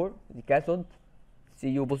 0.34, the cathode,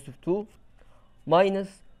 Cu positive 2,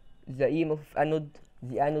 minus the EMF of anode.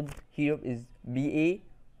 The anode here is Ba,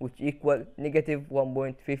 which equal negative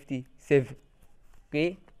 1.57.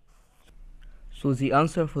 Okay, so the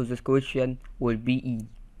answer for this question will be E.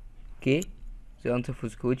 Okay, the answer for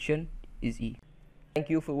this question is E. Thank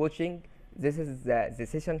you for watching. This is the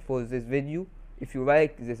session for this video. If you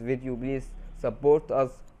like this video, please support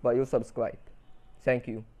us by your subscribe. Thank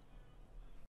you.